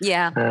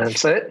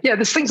 There's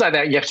things like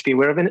that you have to be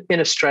aware of. In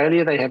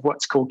Australia, they have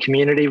what's called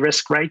community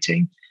risk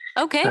rating.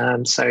 Okay.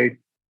 So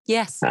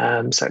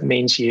it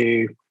means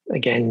you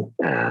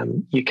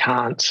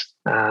can't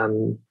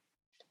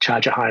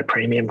charge a higher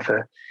premium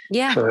for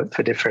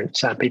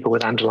different people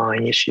with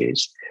underlying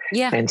issues.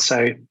 And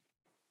so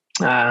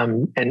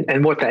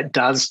and what that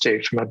does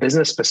do from a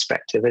business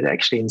perspective, it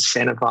actually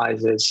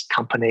incentivizes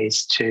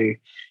companies to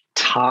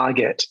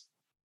target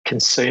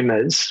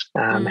consumers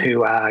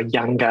who are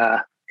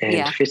younger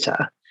and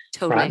fitter.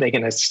 Totally. Right? They're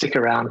going to stick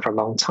around for a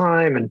long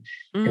time and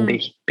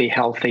be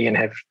healthy and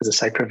have, as I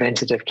say,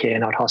 preventative care,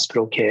 not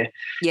hospital care.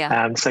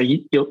 So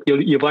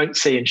you won't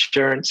see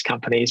insurance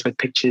companies with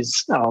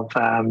pictures of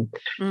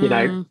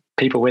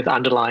people with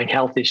underlying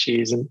health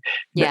issues, and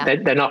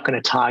they're not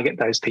going to target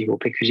those people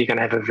because you're going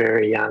to have a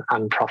very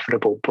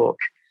unprofitable book.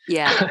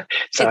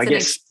 So I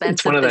guess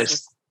it's one of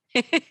those.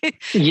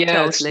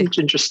 It's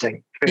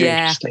interesting. Very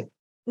interesting.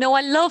 No,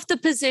 I love the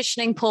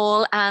positioning,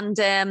 Paul, and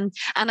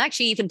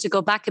actually even to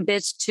go back a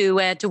bit to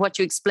what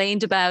you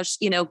explained about,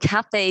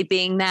 Cathay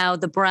being now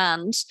the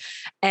brand,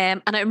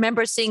 and I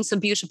remember seeing some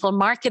beautiful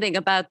marketing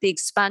about the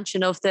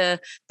expansion of the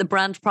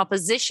brand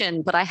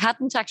proposition, but I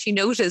hadn't actually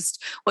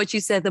noticed what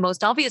you said, the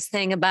most obvious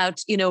thing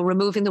about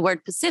removing the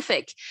word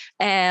Pacific,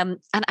 and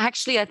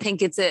actually I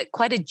think it's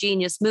quite a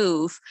genius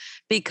move,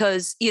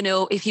 because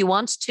if you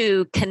want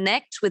to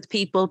connect with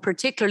people,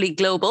 particularly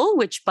global,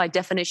 which by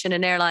definition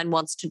an airline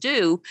wants to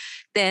do,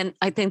 then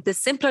I think the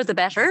simpler the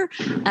better.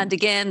 And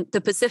again,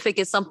 the Pacific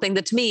is something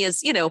that to me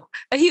is,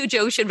 a huge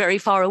ocean very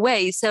far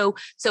away. So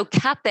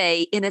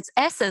Cathay in its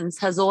essence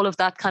has all of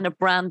that kind of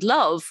brand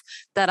love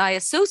that I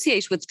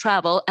associate with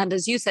travel. And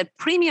as you said,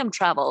 premium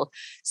travel.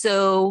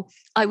 So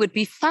I would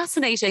be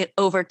fascinated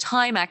over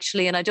time,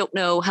 actually, and I don't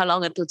know how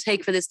long it'll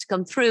take for this to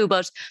come through,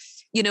 but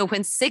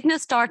when Cigna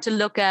start to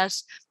look at,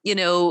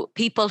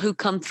 people who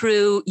come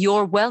through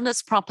your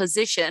wellness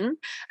proposition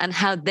and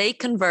how they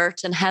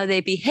convert and how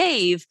they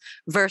behave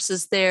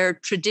versus their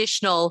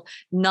traditional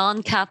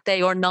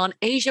non-Cathay or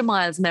non-Asia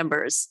Miles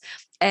members,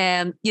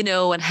 and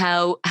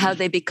how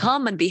they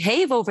become and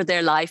behave over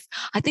their life,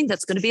 I think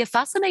that's going to be a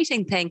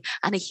fascinating thing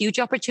and a huge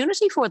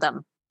opportunity for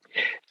them.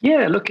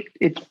 Yeah, look,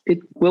 it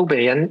will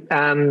be. And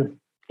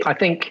I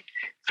think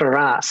for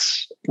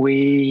us,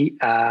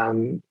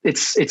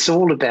 it's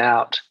all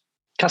about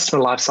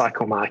customer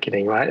lifecycle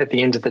marketing, right? At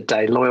the end of the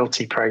day,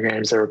 loyalty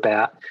programs are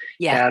about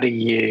how do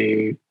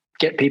you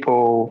get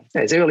people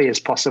as early as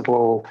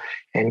possible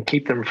and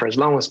keep them for as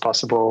long as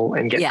possible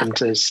and get them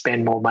to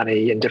spend more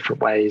money in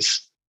different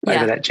ways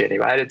over that journey,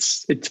 right?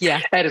 It's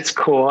at its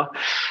core.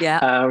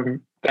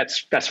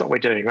 That's what we're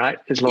doing, right?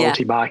 As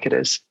loyalty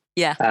marketers.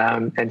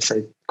 And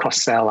so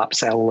cross-sell,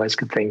 upsell, all those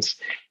good things.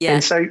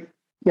 And so,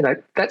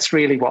 that's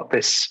really what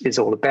this is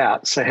all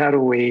about. So how do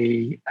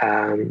we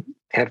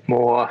have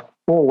more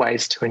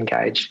ways to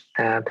engage?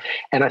 And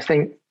I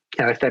think,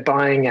 if they're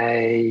buying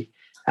a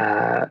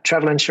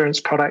travel insurance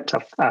product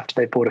after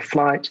they bought a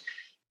flight,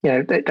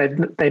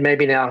 they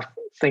maybe now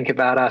think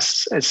about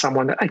us as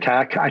someone that,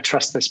 okay, I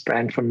trust this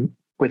brand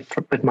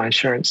with my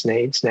insurance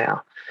needs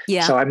now.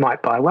 So I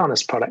might buy a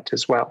wellness product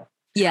as well.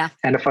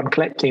 And if I'm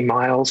collecting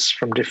miles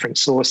from different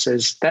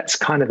sources, that's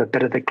kind of a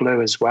bit of the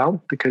glue as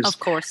well, because of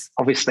course,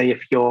 obviously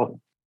if you're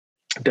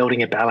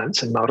building a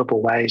balance in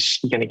multiple ways,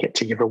 you're going to get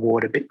to your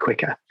reward a bit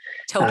quicker.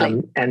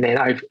 Totally. And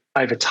then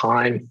over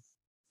time,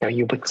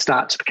 you'll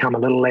start to become a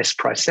little less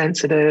price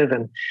sensitive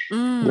and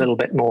a little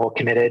bit more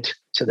committed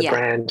to the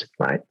brand,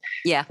 right?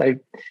 So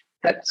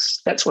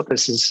that's what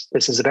this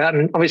is about.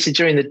 And obviously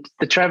during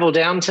the travel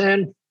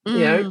downturn,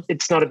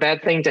 it's not a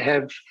bad thing to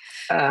have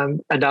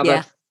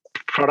another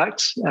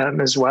product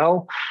as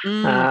well.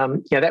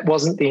 That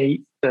wasn't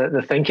the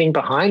thinking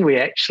behind. We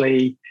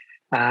actually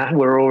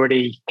were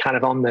already kind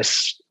of on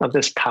this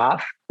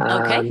path.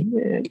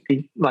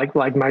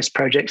 Like most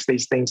projects,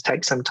 these things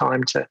take some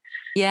time to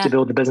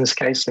build the business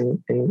case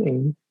and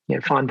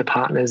find the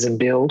partners and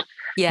build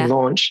and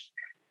launch.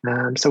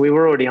 So we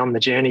were already on the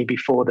journey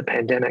before the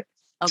pandemic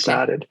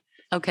started.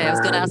 Okay, I was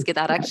going to ask you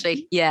that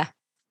actually.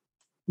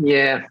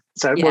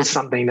 So it was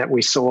something that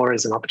we saw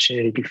as an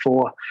opportunity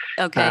before.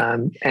 But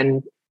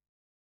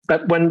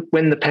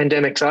when the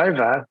pandemic's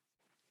over,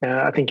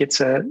 I think it's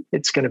going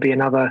to be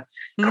another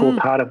core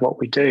part of what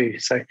we do.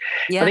 So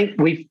I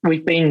think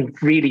we've been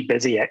really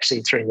busy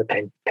actually during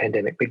the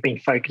pandemic. We've been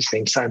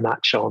focusing so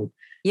much on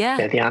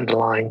the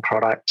underlying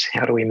product.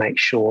 How do we make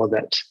sure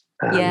that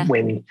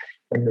when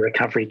the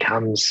recovery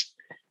comes,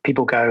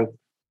 people go,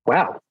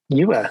 "Wow,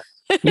 you were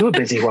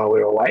busy while we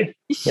were away.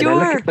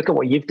 Look at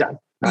what you've done."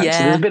 Right?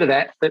 So there's a bit of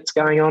that's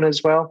going on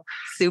as well.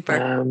 Super.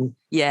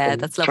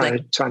 That's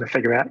lovely. Trying to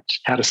figure out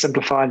how to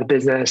simplify the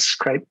business,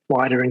 create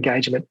wider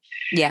engagement.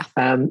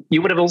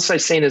 You would have also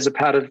seen as a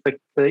part of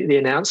the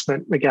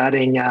announcement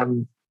regarding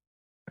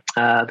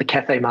the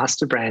Cathay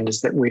Master brand is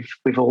that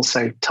we've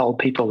also told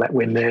people that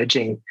we're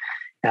merging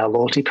our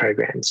loyalty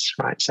programs,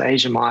 right? So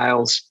Asia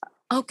Miles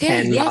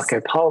and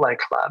Marco Polo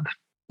Club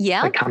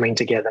are coming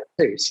together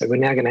too. So we're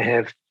now going to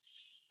have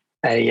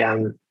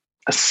a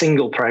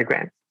single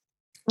program.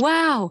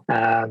 Wow.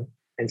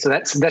 And so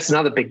that's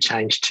another big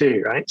change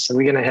too, right? So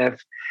we're going to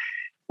have,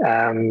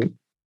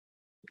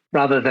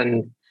 rather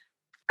than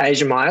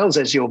Asia Miles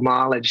as your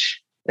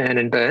mileage earn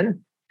and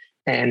burn,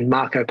 and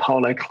Marco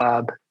Polo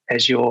Club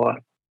as your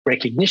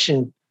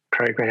recognition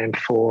program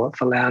for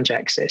lounge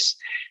access,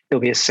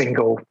 there'll be a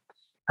single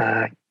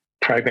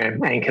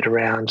program anchored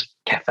around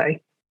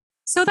Cathay.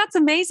 So that's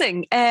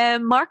amazing.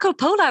 Marco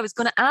Polo, I was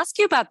going to ask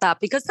you about that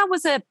because that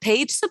was a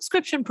paid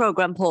subscription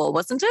program, Paul,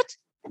 wasn't it?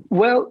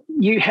 Well,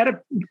 you had a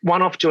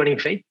one-off joining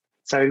fee.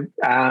 So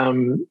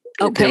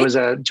there was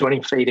a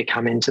joining fee to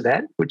come into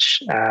that,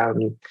 which,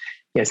 so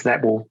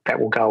that will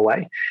go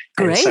away.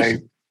 Great. And so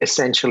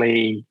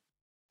essentially,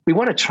 we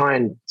want to try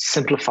and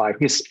simplify,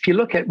 because if you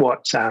look at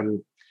what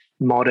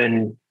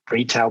modern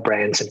retail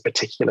brands in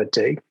particular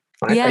do,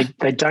 right,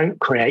 they don't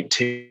create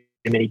too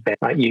many bets.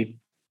 Right? You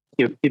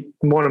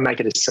want to make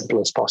it as simple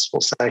as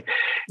possible. So at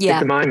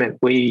the moment,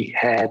 we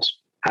had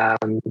a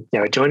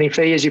joining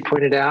fee, as you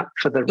pointed out,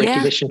 for the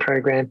recognition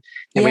program.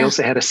 And we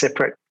also had a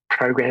separate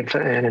program for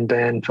earn and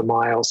burn for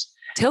miles.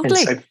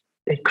 Totally. And so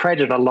it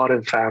created a lot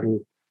of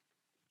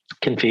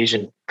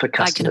confusion for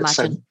customers.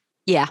 I can imagine.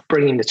 So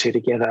bringing the two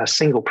together, a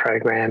single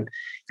program.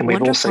 And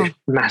we've also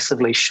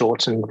massively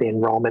shortened the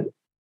enrollment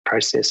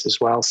process as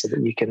well, so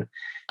that you can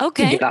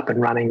get up and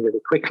running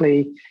really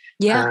quickly.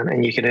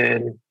 And you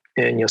can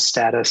earn your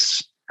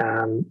status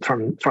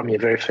from your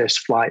very first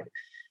flight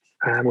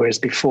Whereas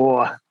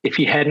before, if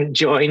you hadn't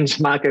joined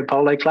Marco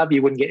Polo Club,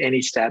 you wouldn't get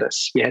any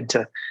status. You had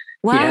to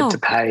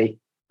pay.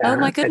 Oh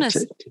my goodness!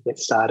 To get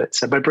started.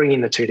 So by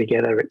bringing the two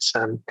together, it's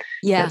going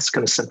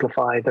to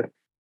simplify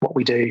what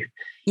we do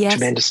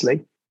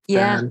tremendously.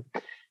 Yeah.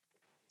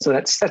 So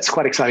that's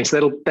quite exciting.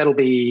 So that'll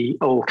be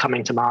all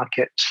coming to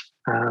market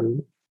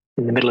in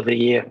the middle of the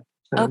year.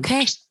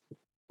 Okay.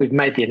 We've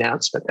made the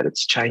announcement that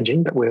it's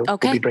changing, but we'll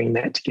be bringing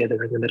that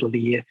together in the middle of the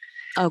year.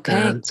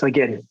 Okay. So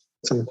again,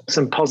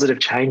 some positive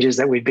changes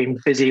that we've been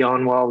busy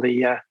on while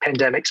the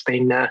pandemic's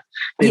been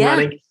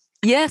running.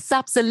 Yes,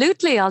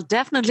 absolutely. I'll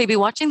definitely be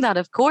watching that,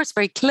 of course,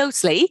 very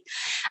closely.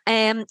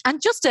 And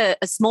just a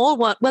small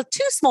one, well,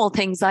 two small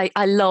things I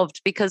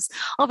loved, because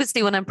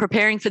obviously when I'm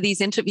preparing for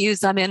these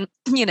interviews, I'm in,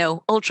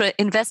 ultra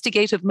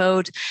investigative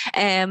mode.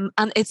 And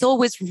it's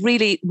always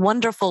really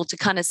wonderful to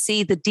kind of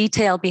see the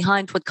detail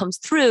behind what comes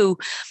through.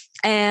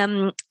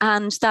 And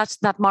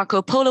that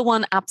Marco Polo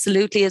one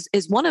absolutely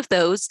is one of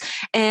those.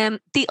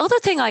 The other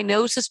thing I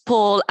noticed,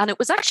 Paul, and it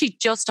was actually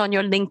just on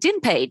your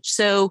LinkedIn page.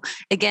 So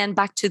again,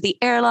 back to the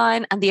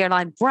airline and the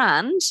airline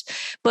brand,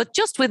 but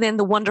just within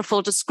the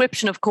wonderful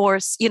description, of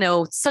course,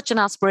 such an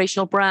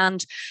aspirational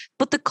brand,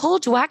 but the call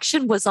to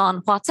action was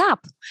on WhatsApp.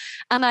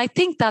 And I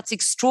think that's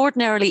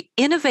extraordinarily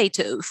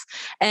innovative.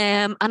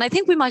 And I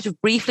think we might have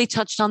briefly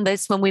touched on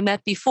this when we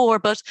met before,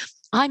 but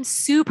I'm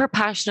super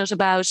passionate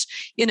about,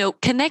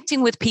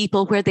 connecting with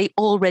people where they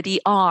already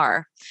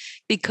are,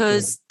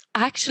 because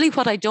actually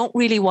what I don't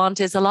really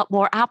want is a lot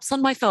more apps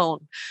on my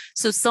phone.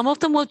 So some of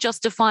them will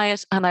justify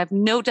it. And I've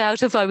no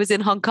doubt if I was in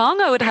Hong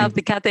Kong, I would have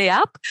the Cathay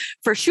app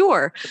for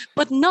sure,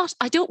 but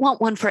I don't want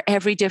one for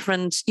every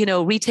different,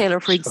 retailer,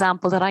 for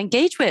example, that I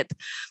engage with.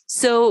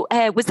 So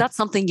was that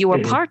something you were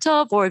part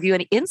of, or have you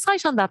any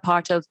insight on that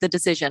part of the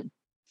decision?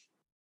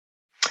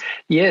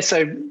 Yeah,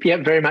 so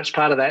very much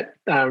part of that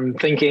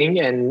thinking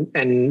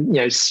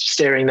and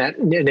steering that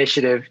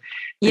initiative.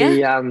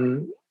 Yeah.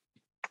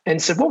 And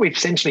so what we've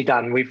essentially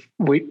done,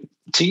 we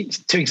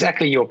to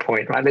exactly your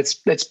point, right?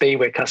 Let's be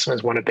where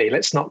customers want to be.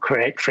 Let's not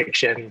create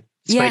friction.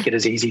 Let's make it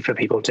as easy for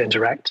people to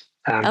interact.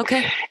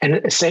 Okay.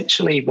 And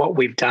essentially, what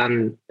we've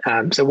done.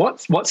 So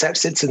WhatsApp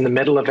sits in the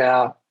middle of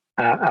our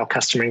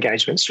customer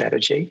engagement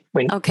strategy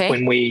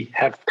when we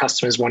have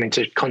customers wanting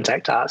to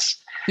contact us.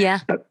 Yeah.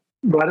 But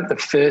right at the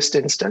first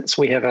instance,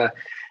 we have a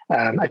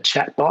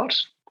chat bot.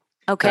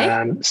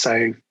 Okay.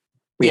 So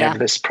we have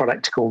this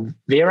product called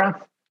Vera,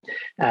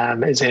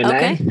 is her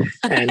name.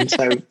 And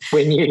so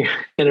when you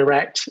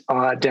interact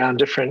down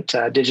different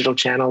digital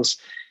channels,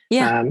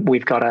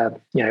 we've got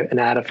an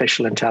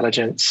artificial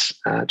intelligence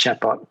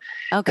chatbot.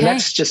 Okay. And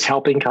that's just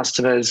helping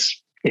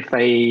customers if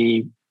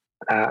they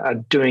are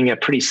doing a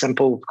pretty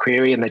simple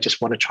query and they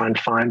just want to try and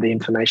find the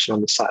information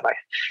on the site, like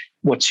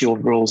what's your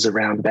rules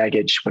around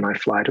baggage when I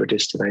fly to a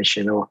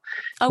destination, or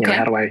how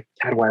do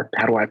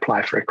I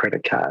apply for a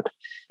credit card?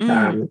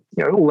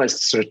 All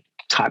those sort of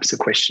types of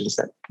questions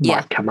that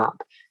might come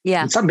up.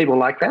 Yeah, and some people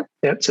like that.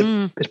 Yeah,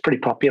 it's pretty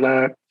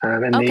popular,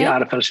 and the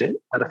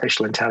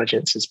artificial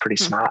intelligence is pretty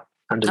smart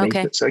underneath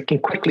it, so it can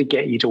quickly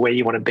get you to where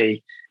you want to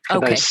be for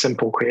those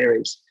simple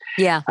queries.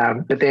 Yeah,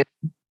 but then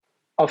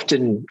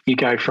often you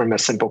go from a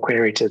simple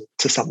query to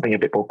something a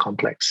bit more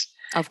complex.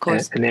 Of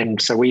course, and then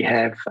so we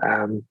have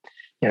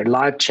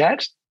live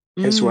chat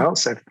as well.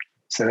 So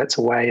that's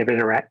a way of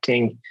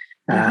interacting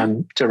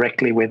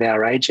directly with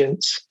our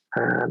agents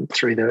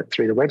through the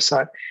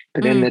website.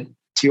 But then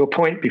to your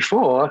point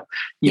before,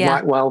 you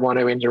might well want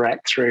to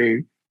interact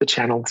through the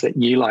channels that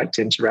you like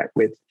to interact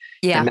with.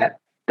 Yeah. And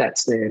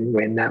that's then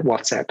when that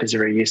WhatsApp is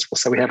very useful.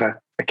 So we have a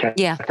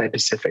Cathay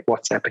Pacific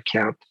WhatsApp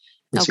account.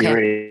 It's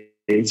very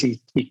easy.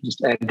 You can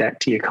just add that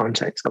to your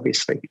contacts,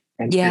 obviously,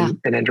 and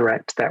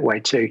interact that way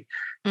too.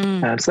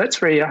 So that's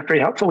very, very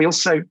helpful. We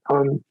also,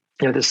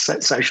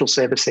 there's social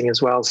servicing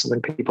as well. So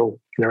when people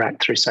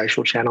interact through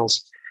social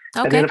channels,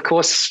 and then of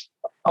course,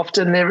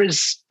 often there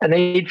is a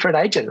need for an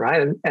agent,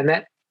 right? And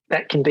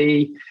that can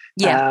be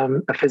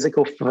a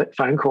physical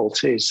phone call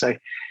too. So,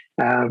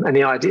 and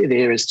the idea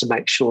there is to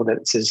make sure that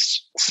it's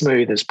as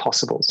smooth as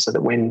possible, so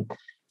that when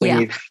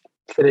you've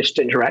finished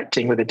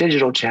interacting with a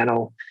digital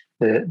channel,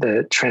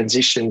 the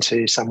transition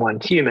to someone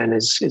human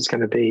is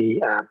going to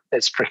be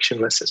as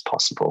frictionless as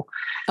possible.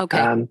 Okay.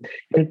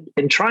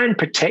 And try and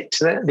protect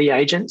the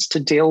agents to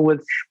deal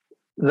with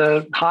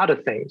the harder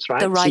things, right?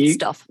 The right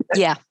stuff.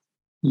 Yeah.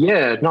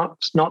 Yeah,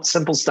 not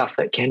simple stuff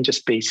that can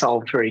just be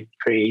solved very,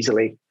 very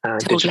easily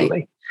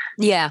digitally.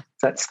 Yeah.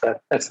 That's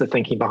the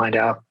thinking behind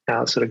our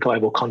sort of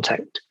global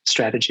contact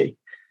strategy.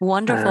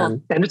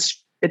 Wonderful. And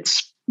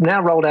it's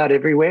now rolled out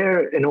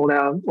everywhere in all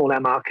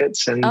our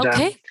markets, and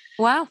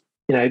wow.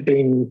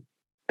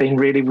 Been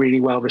really,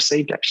 really well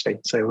received actually.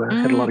 So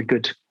had a lot of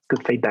good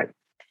feedback.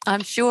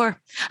 I'm sure.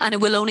 And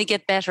it will only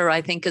get better,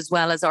 I think, as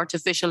well as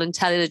artificial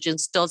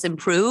intelligence does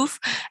improve.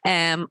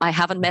 I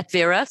haven't met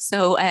Vera,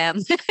 so I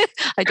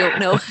don't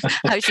know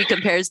how she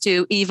compares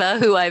to Eva,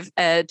 who I've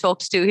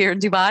talked to here in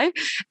Dubai.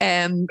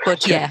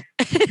 But yeah,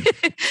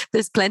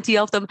 there's plenty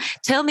of them.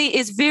 Tell me,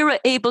 is Vera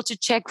able to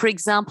check, for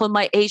example,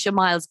 my Asia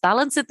Miles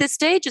balance at this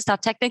stage? Is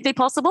that technically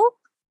possible?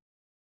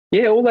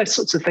 Yeah, all those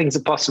sorts of things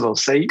are possible.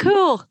 So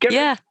cool.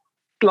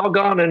 Log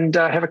on and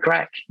have a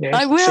crack.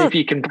 I will. See if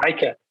you can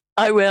break it.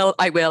 I will,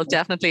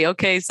 definitely.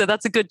 Okay, so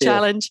that's a good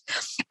challenge.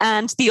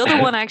 And the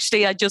other one,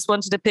 actually, I just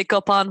wanted to pick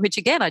up on, which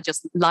again, I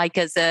just like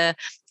as a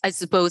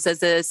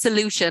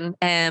solution.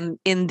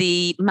 In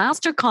the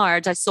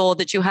MasterCard, I saw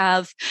that you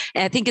have,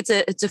 I think it's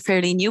a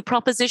fairly new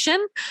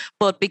proposition,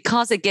 but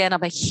because again,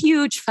 I'm a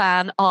huge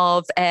fan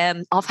of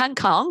Hong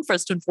Kong,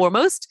 first and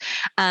foremost,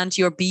 and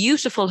your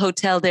beautiful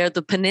hotel there,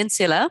 the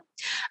Peninsula.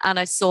 And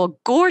I saw a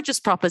gorgeous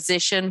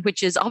proposition,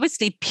 which is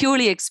obviously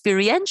purely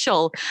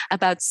experiential,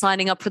 about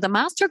signing up for the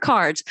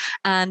MasterCard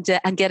and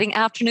getting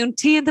afternoon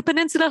tea in the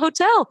Peninsula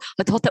Hotel.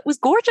 I thought that was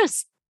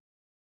gorgeous.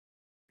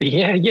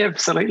 Yeah,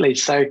 absolutely.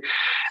 So,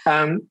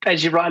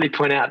 as you rightly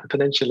point out, the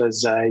Peninsula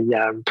is a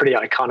pretty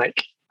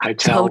iconic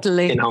hotel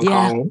in Hong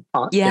Kong,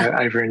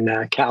 over in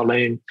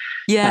Kowloon.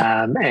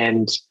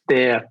 And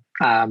their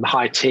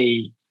high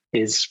tea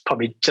is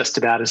probably just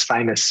about as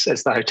famous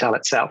as the hotel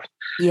itself.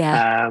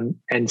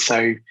 And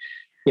so,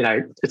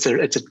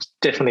 it's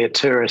definitely a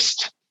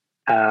tourist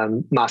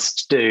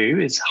must do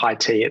is high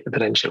tea at the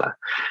Peninsula.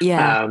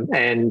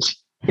 And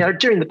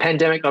during the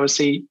pandemic,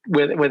 obviously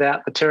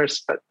without the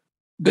tourists, but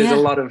there's a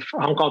lot of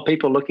Hong Kong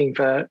people looking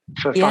for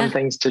fun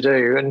things to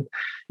do, and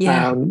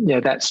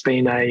that's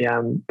been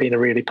a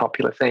really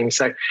popular thing.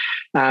 So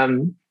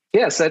so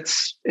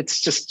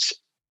it's just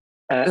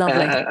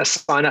a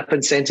sign up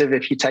incentive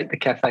if you take the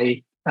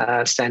Cathay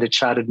Standard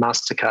Chartered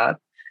MasterCard.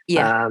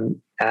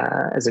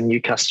 As a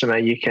new customer,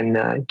 you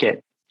can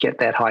get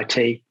that high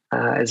tea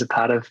as a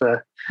part of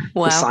the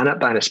sign up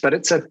bonus. But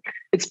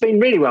it's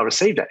been really well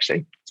received,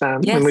 actually.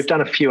 And we've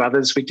done a few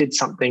others. We did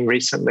something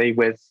recently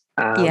with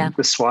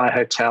the Swire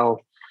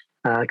Hotel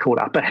called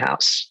Upper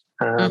House,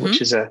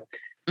 which is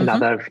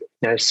another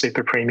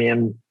super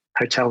premium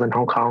hotel in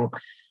Hong Kong.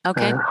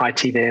 High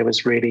tea there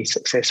was really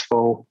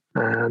successful.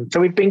 So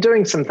we've been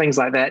doing some things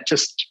like that,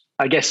 just,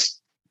 I guess,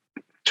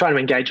 trying to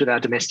engage with our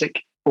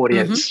domestic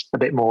audience a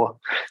bit more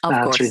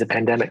through the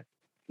pandemic.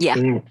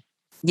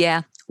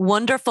 Yeah,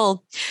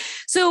 wonderful.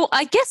 So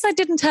I guess I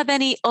didn't have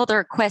any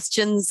other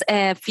questions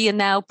for you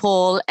now,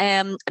 Paul.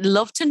 I'd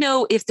love to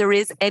know if there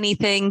is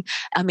anything.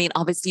 I mean,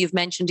 obviously you've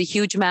mentioned a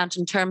huge amount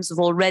in terms of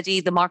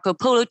already the Marco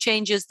Polo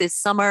changes this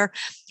summer.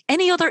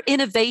 Any other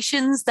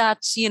innovations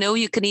that,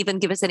 you can even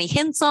give us any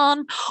hints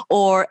on,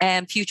 or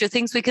future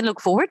things we can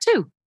look forward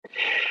to?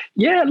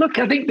 Yeah, look,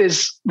 I think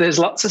there's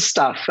lots of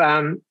stuff.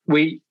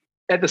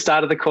 At the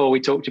start of the call, we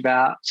talked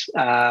about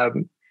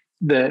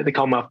the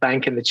Commonwealth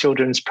Bank and the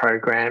children's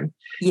program.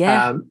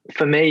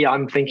 For me,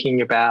 I'm thinking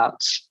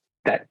about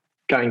that,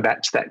 going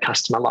back to that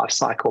customer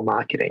lifecycle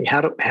marketing.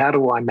 How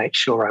do I make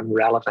sure I'm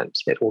relevant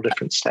at all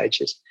different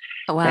stages?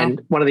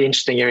 And one of the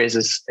interesting areas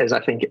is I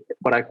think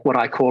what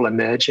I call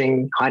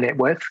emerging high net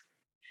worth.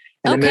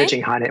 And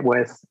emerging high net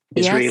worth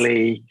is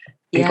really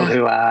people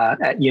who are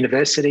at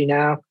university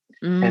now,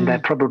 and they're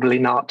probably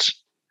not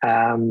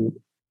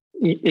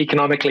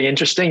economically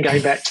interesting,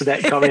 going back to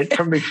that comment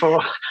from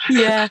before.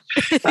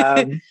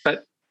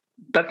 But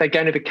they're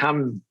going to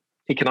become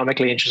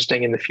economically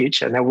interesting in the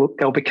future, and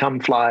they'll become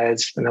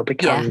flyers and they'll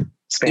become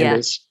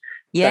spenders.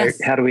 So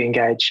how do we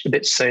engage a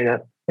bit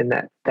sooner in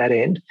that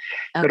end?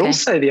 But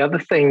also the other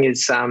thing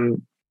is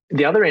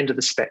the other end of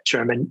the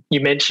spectrum, and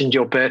you mentioned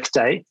your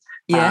birthday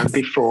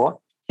before.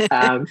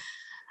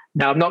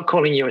 Now, I'm not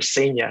calling you a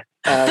senior.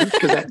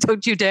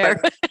 Don't you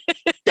dare.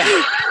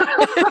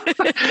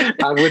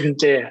 I wouldn't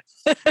dare.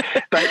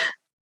 But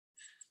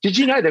did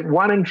you know that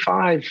 1 in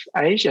 5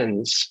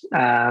 Asians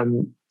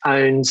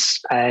owns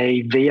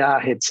a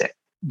VR headset?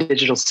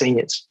 Digital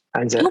seniors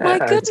owns a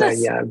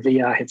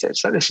VR headset.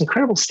 So this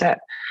incredible stat.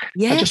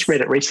 I just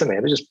read it recently,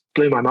 and it just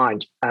blew my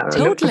mind.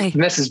 Totally.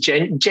 And this is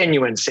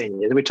genuine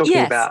seniors. We're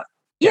talking about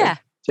the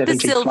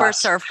silver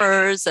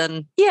surfers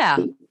and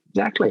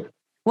exactly.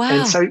 Wow.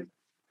 And so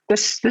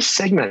this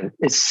segment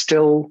is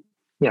still,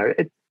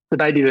 the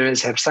baby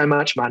boomers have so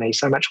much money,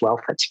 so much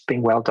wealth that's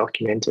been well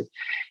documented.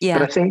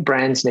 But I think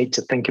brands need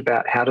to think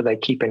about how do they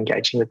keep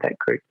engaging with that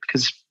group,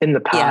 because in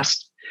the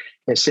past,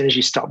 as soon as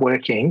you stop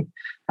working,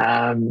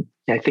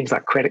 things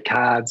like credit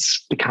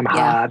cards become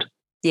hard.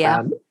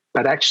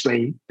 But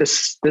actually,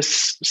 this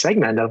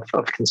segment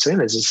of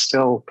consumers is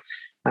still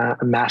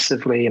a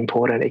massively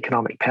important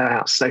economic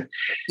powerhouse. So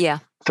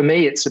for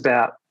me, it's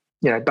about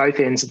both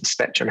ends of the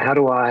spectrum. How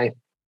do I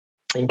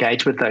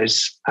engage with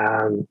those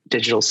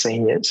digital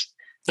seniors,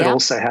 but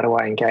also how do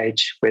I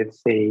engage with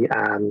the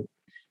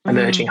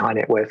emerging high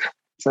net worth?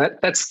 So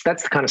that's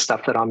the kind of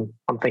stuff that I'm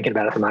thinking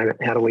about at the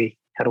moment. How do we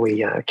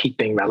keep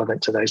being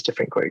relevant to those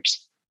different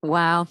groups?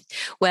 Wow.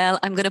 Well,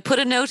 I'm going to put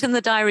a note in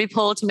the diary,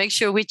 Paul, to make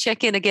sure we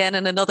check in again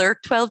in another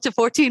 12 to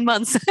 14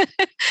 months,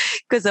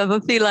 because I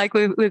feel like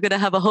we're going to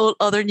have a whole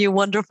other new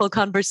wonderful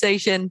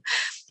conversation.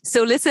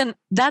 So listen,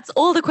 that's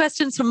all the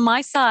questions from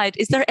my side.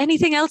 Is there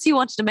anything else you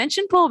wanted to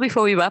mention, Paul,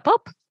 before we wrap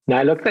up?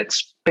 No, look,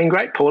 that's been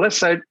great, Paula.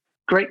 So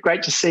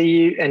great to see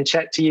you and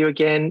chat to you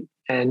again.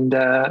 And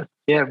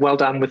well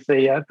done with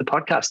the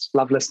podcast.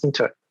 Love listening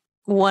to it.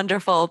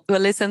 Wonderful. Well,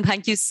 listen,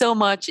 thank you so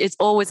much. It's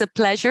always a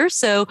pleasure.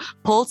 So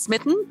Paul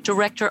Smitten,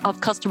 Director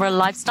of Customer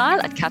Lifestyle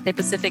at Cathay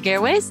Pacific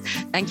Airways.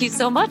 Thank you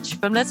so much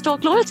from Let's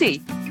Talk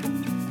Loyalty.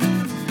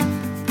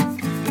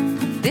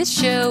 This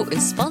show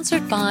is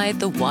sponsored by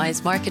The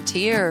Wise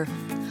Marketeer,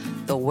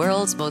 the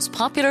world's most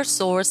popular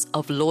source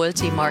of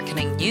loyalty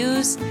marketing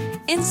news,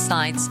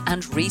 insights,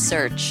 and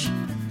research.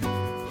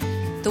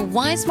 The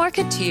Wise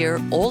Marketeer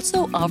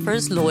also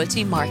offers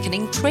loyalty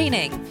marketing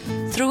training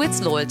through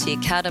its Loyalty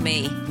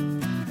Academy,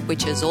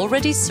 which has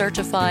already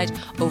certified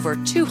over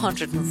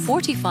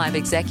 245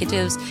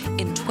 executives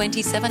in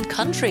 27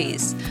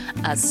 countries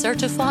as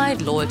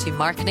certified loyalty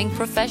marketing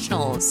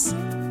professionals.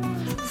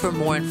 For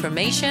more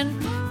information,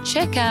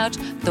 check out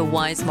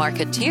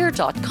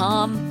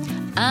thewisemarketeer.com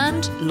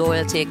and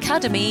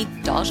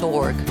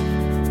loyaltyacademy.org.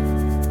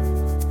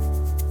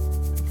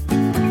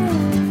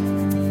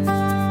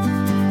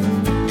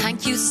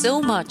 Thank you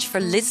so much for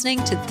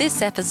listening to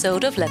this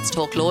episode of Let's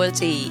Talk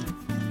Loyalty.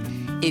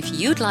 If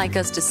you'd like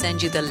us to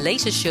send you the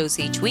latest shows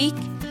each week,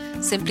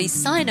 simply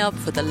sign up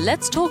for the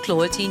Let's Talk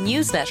Loyalty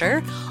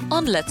newsletter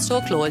on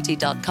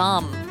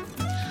letstalkloyalty.com,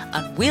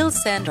 and we'll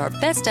send our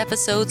best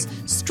episodes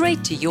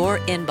straight to your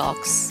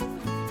inbox.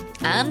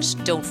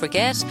 And don't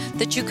forget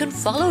that you can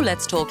follow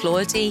Let's Talk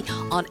Loyalty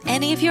on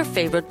any of your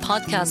favorite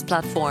podcast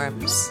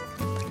platforms.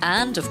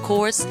 And of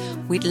course,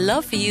 we'd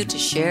love for you to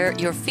share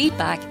your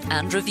feedback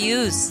and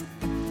reviews.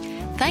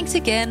 Thanks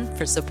again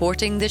for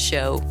supporting the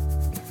show.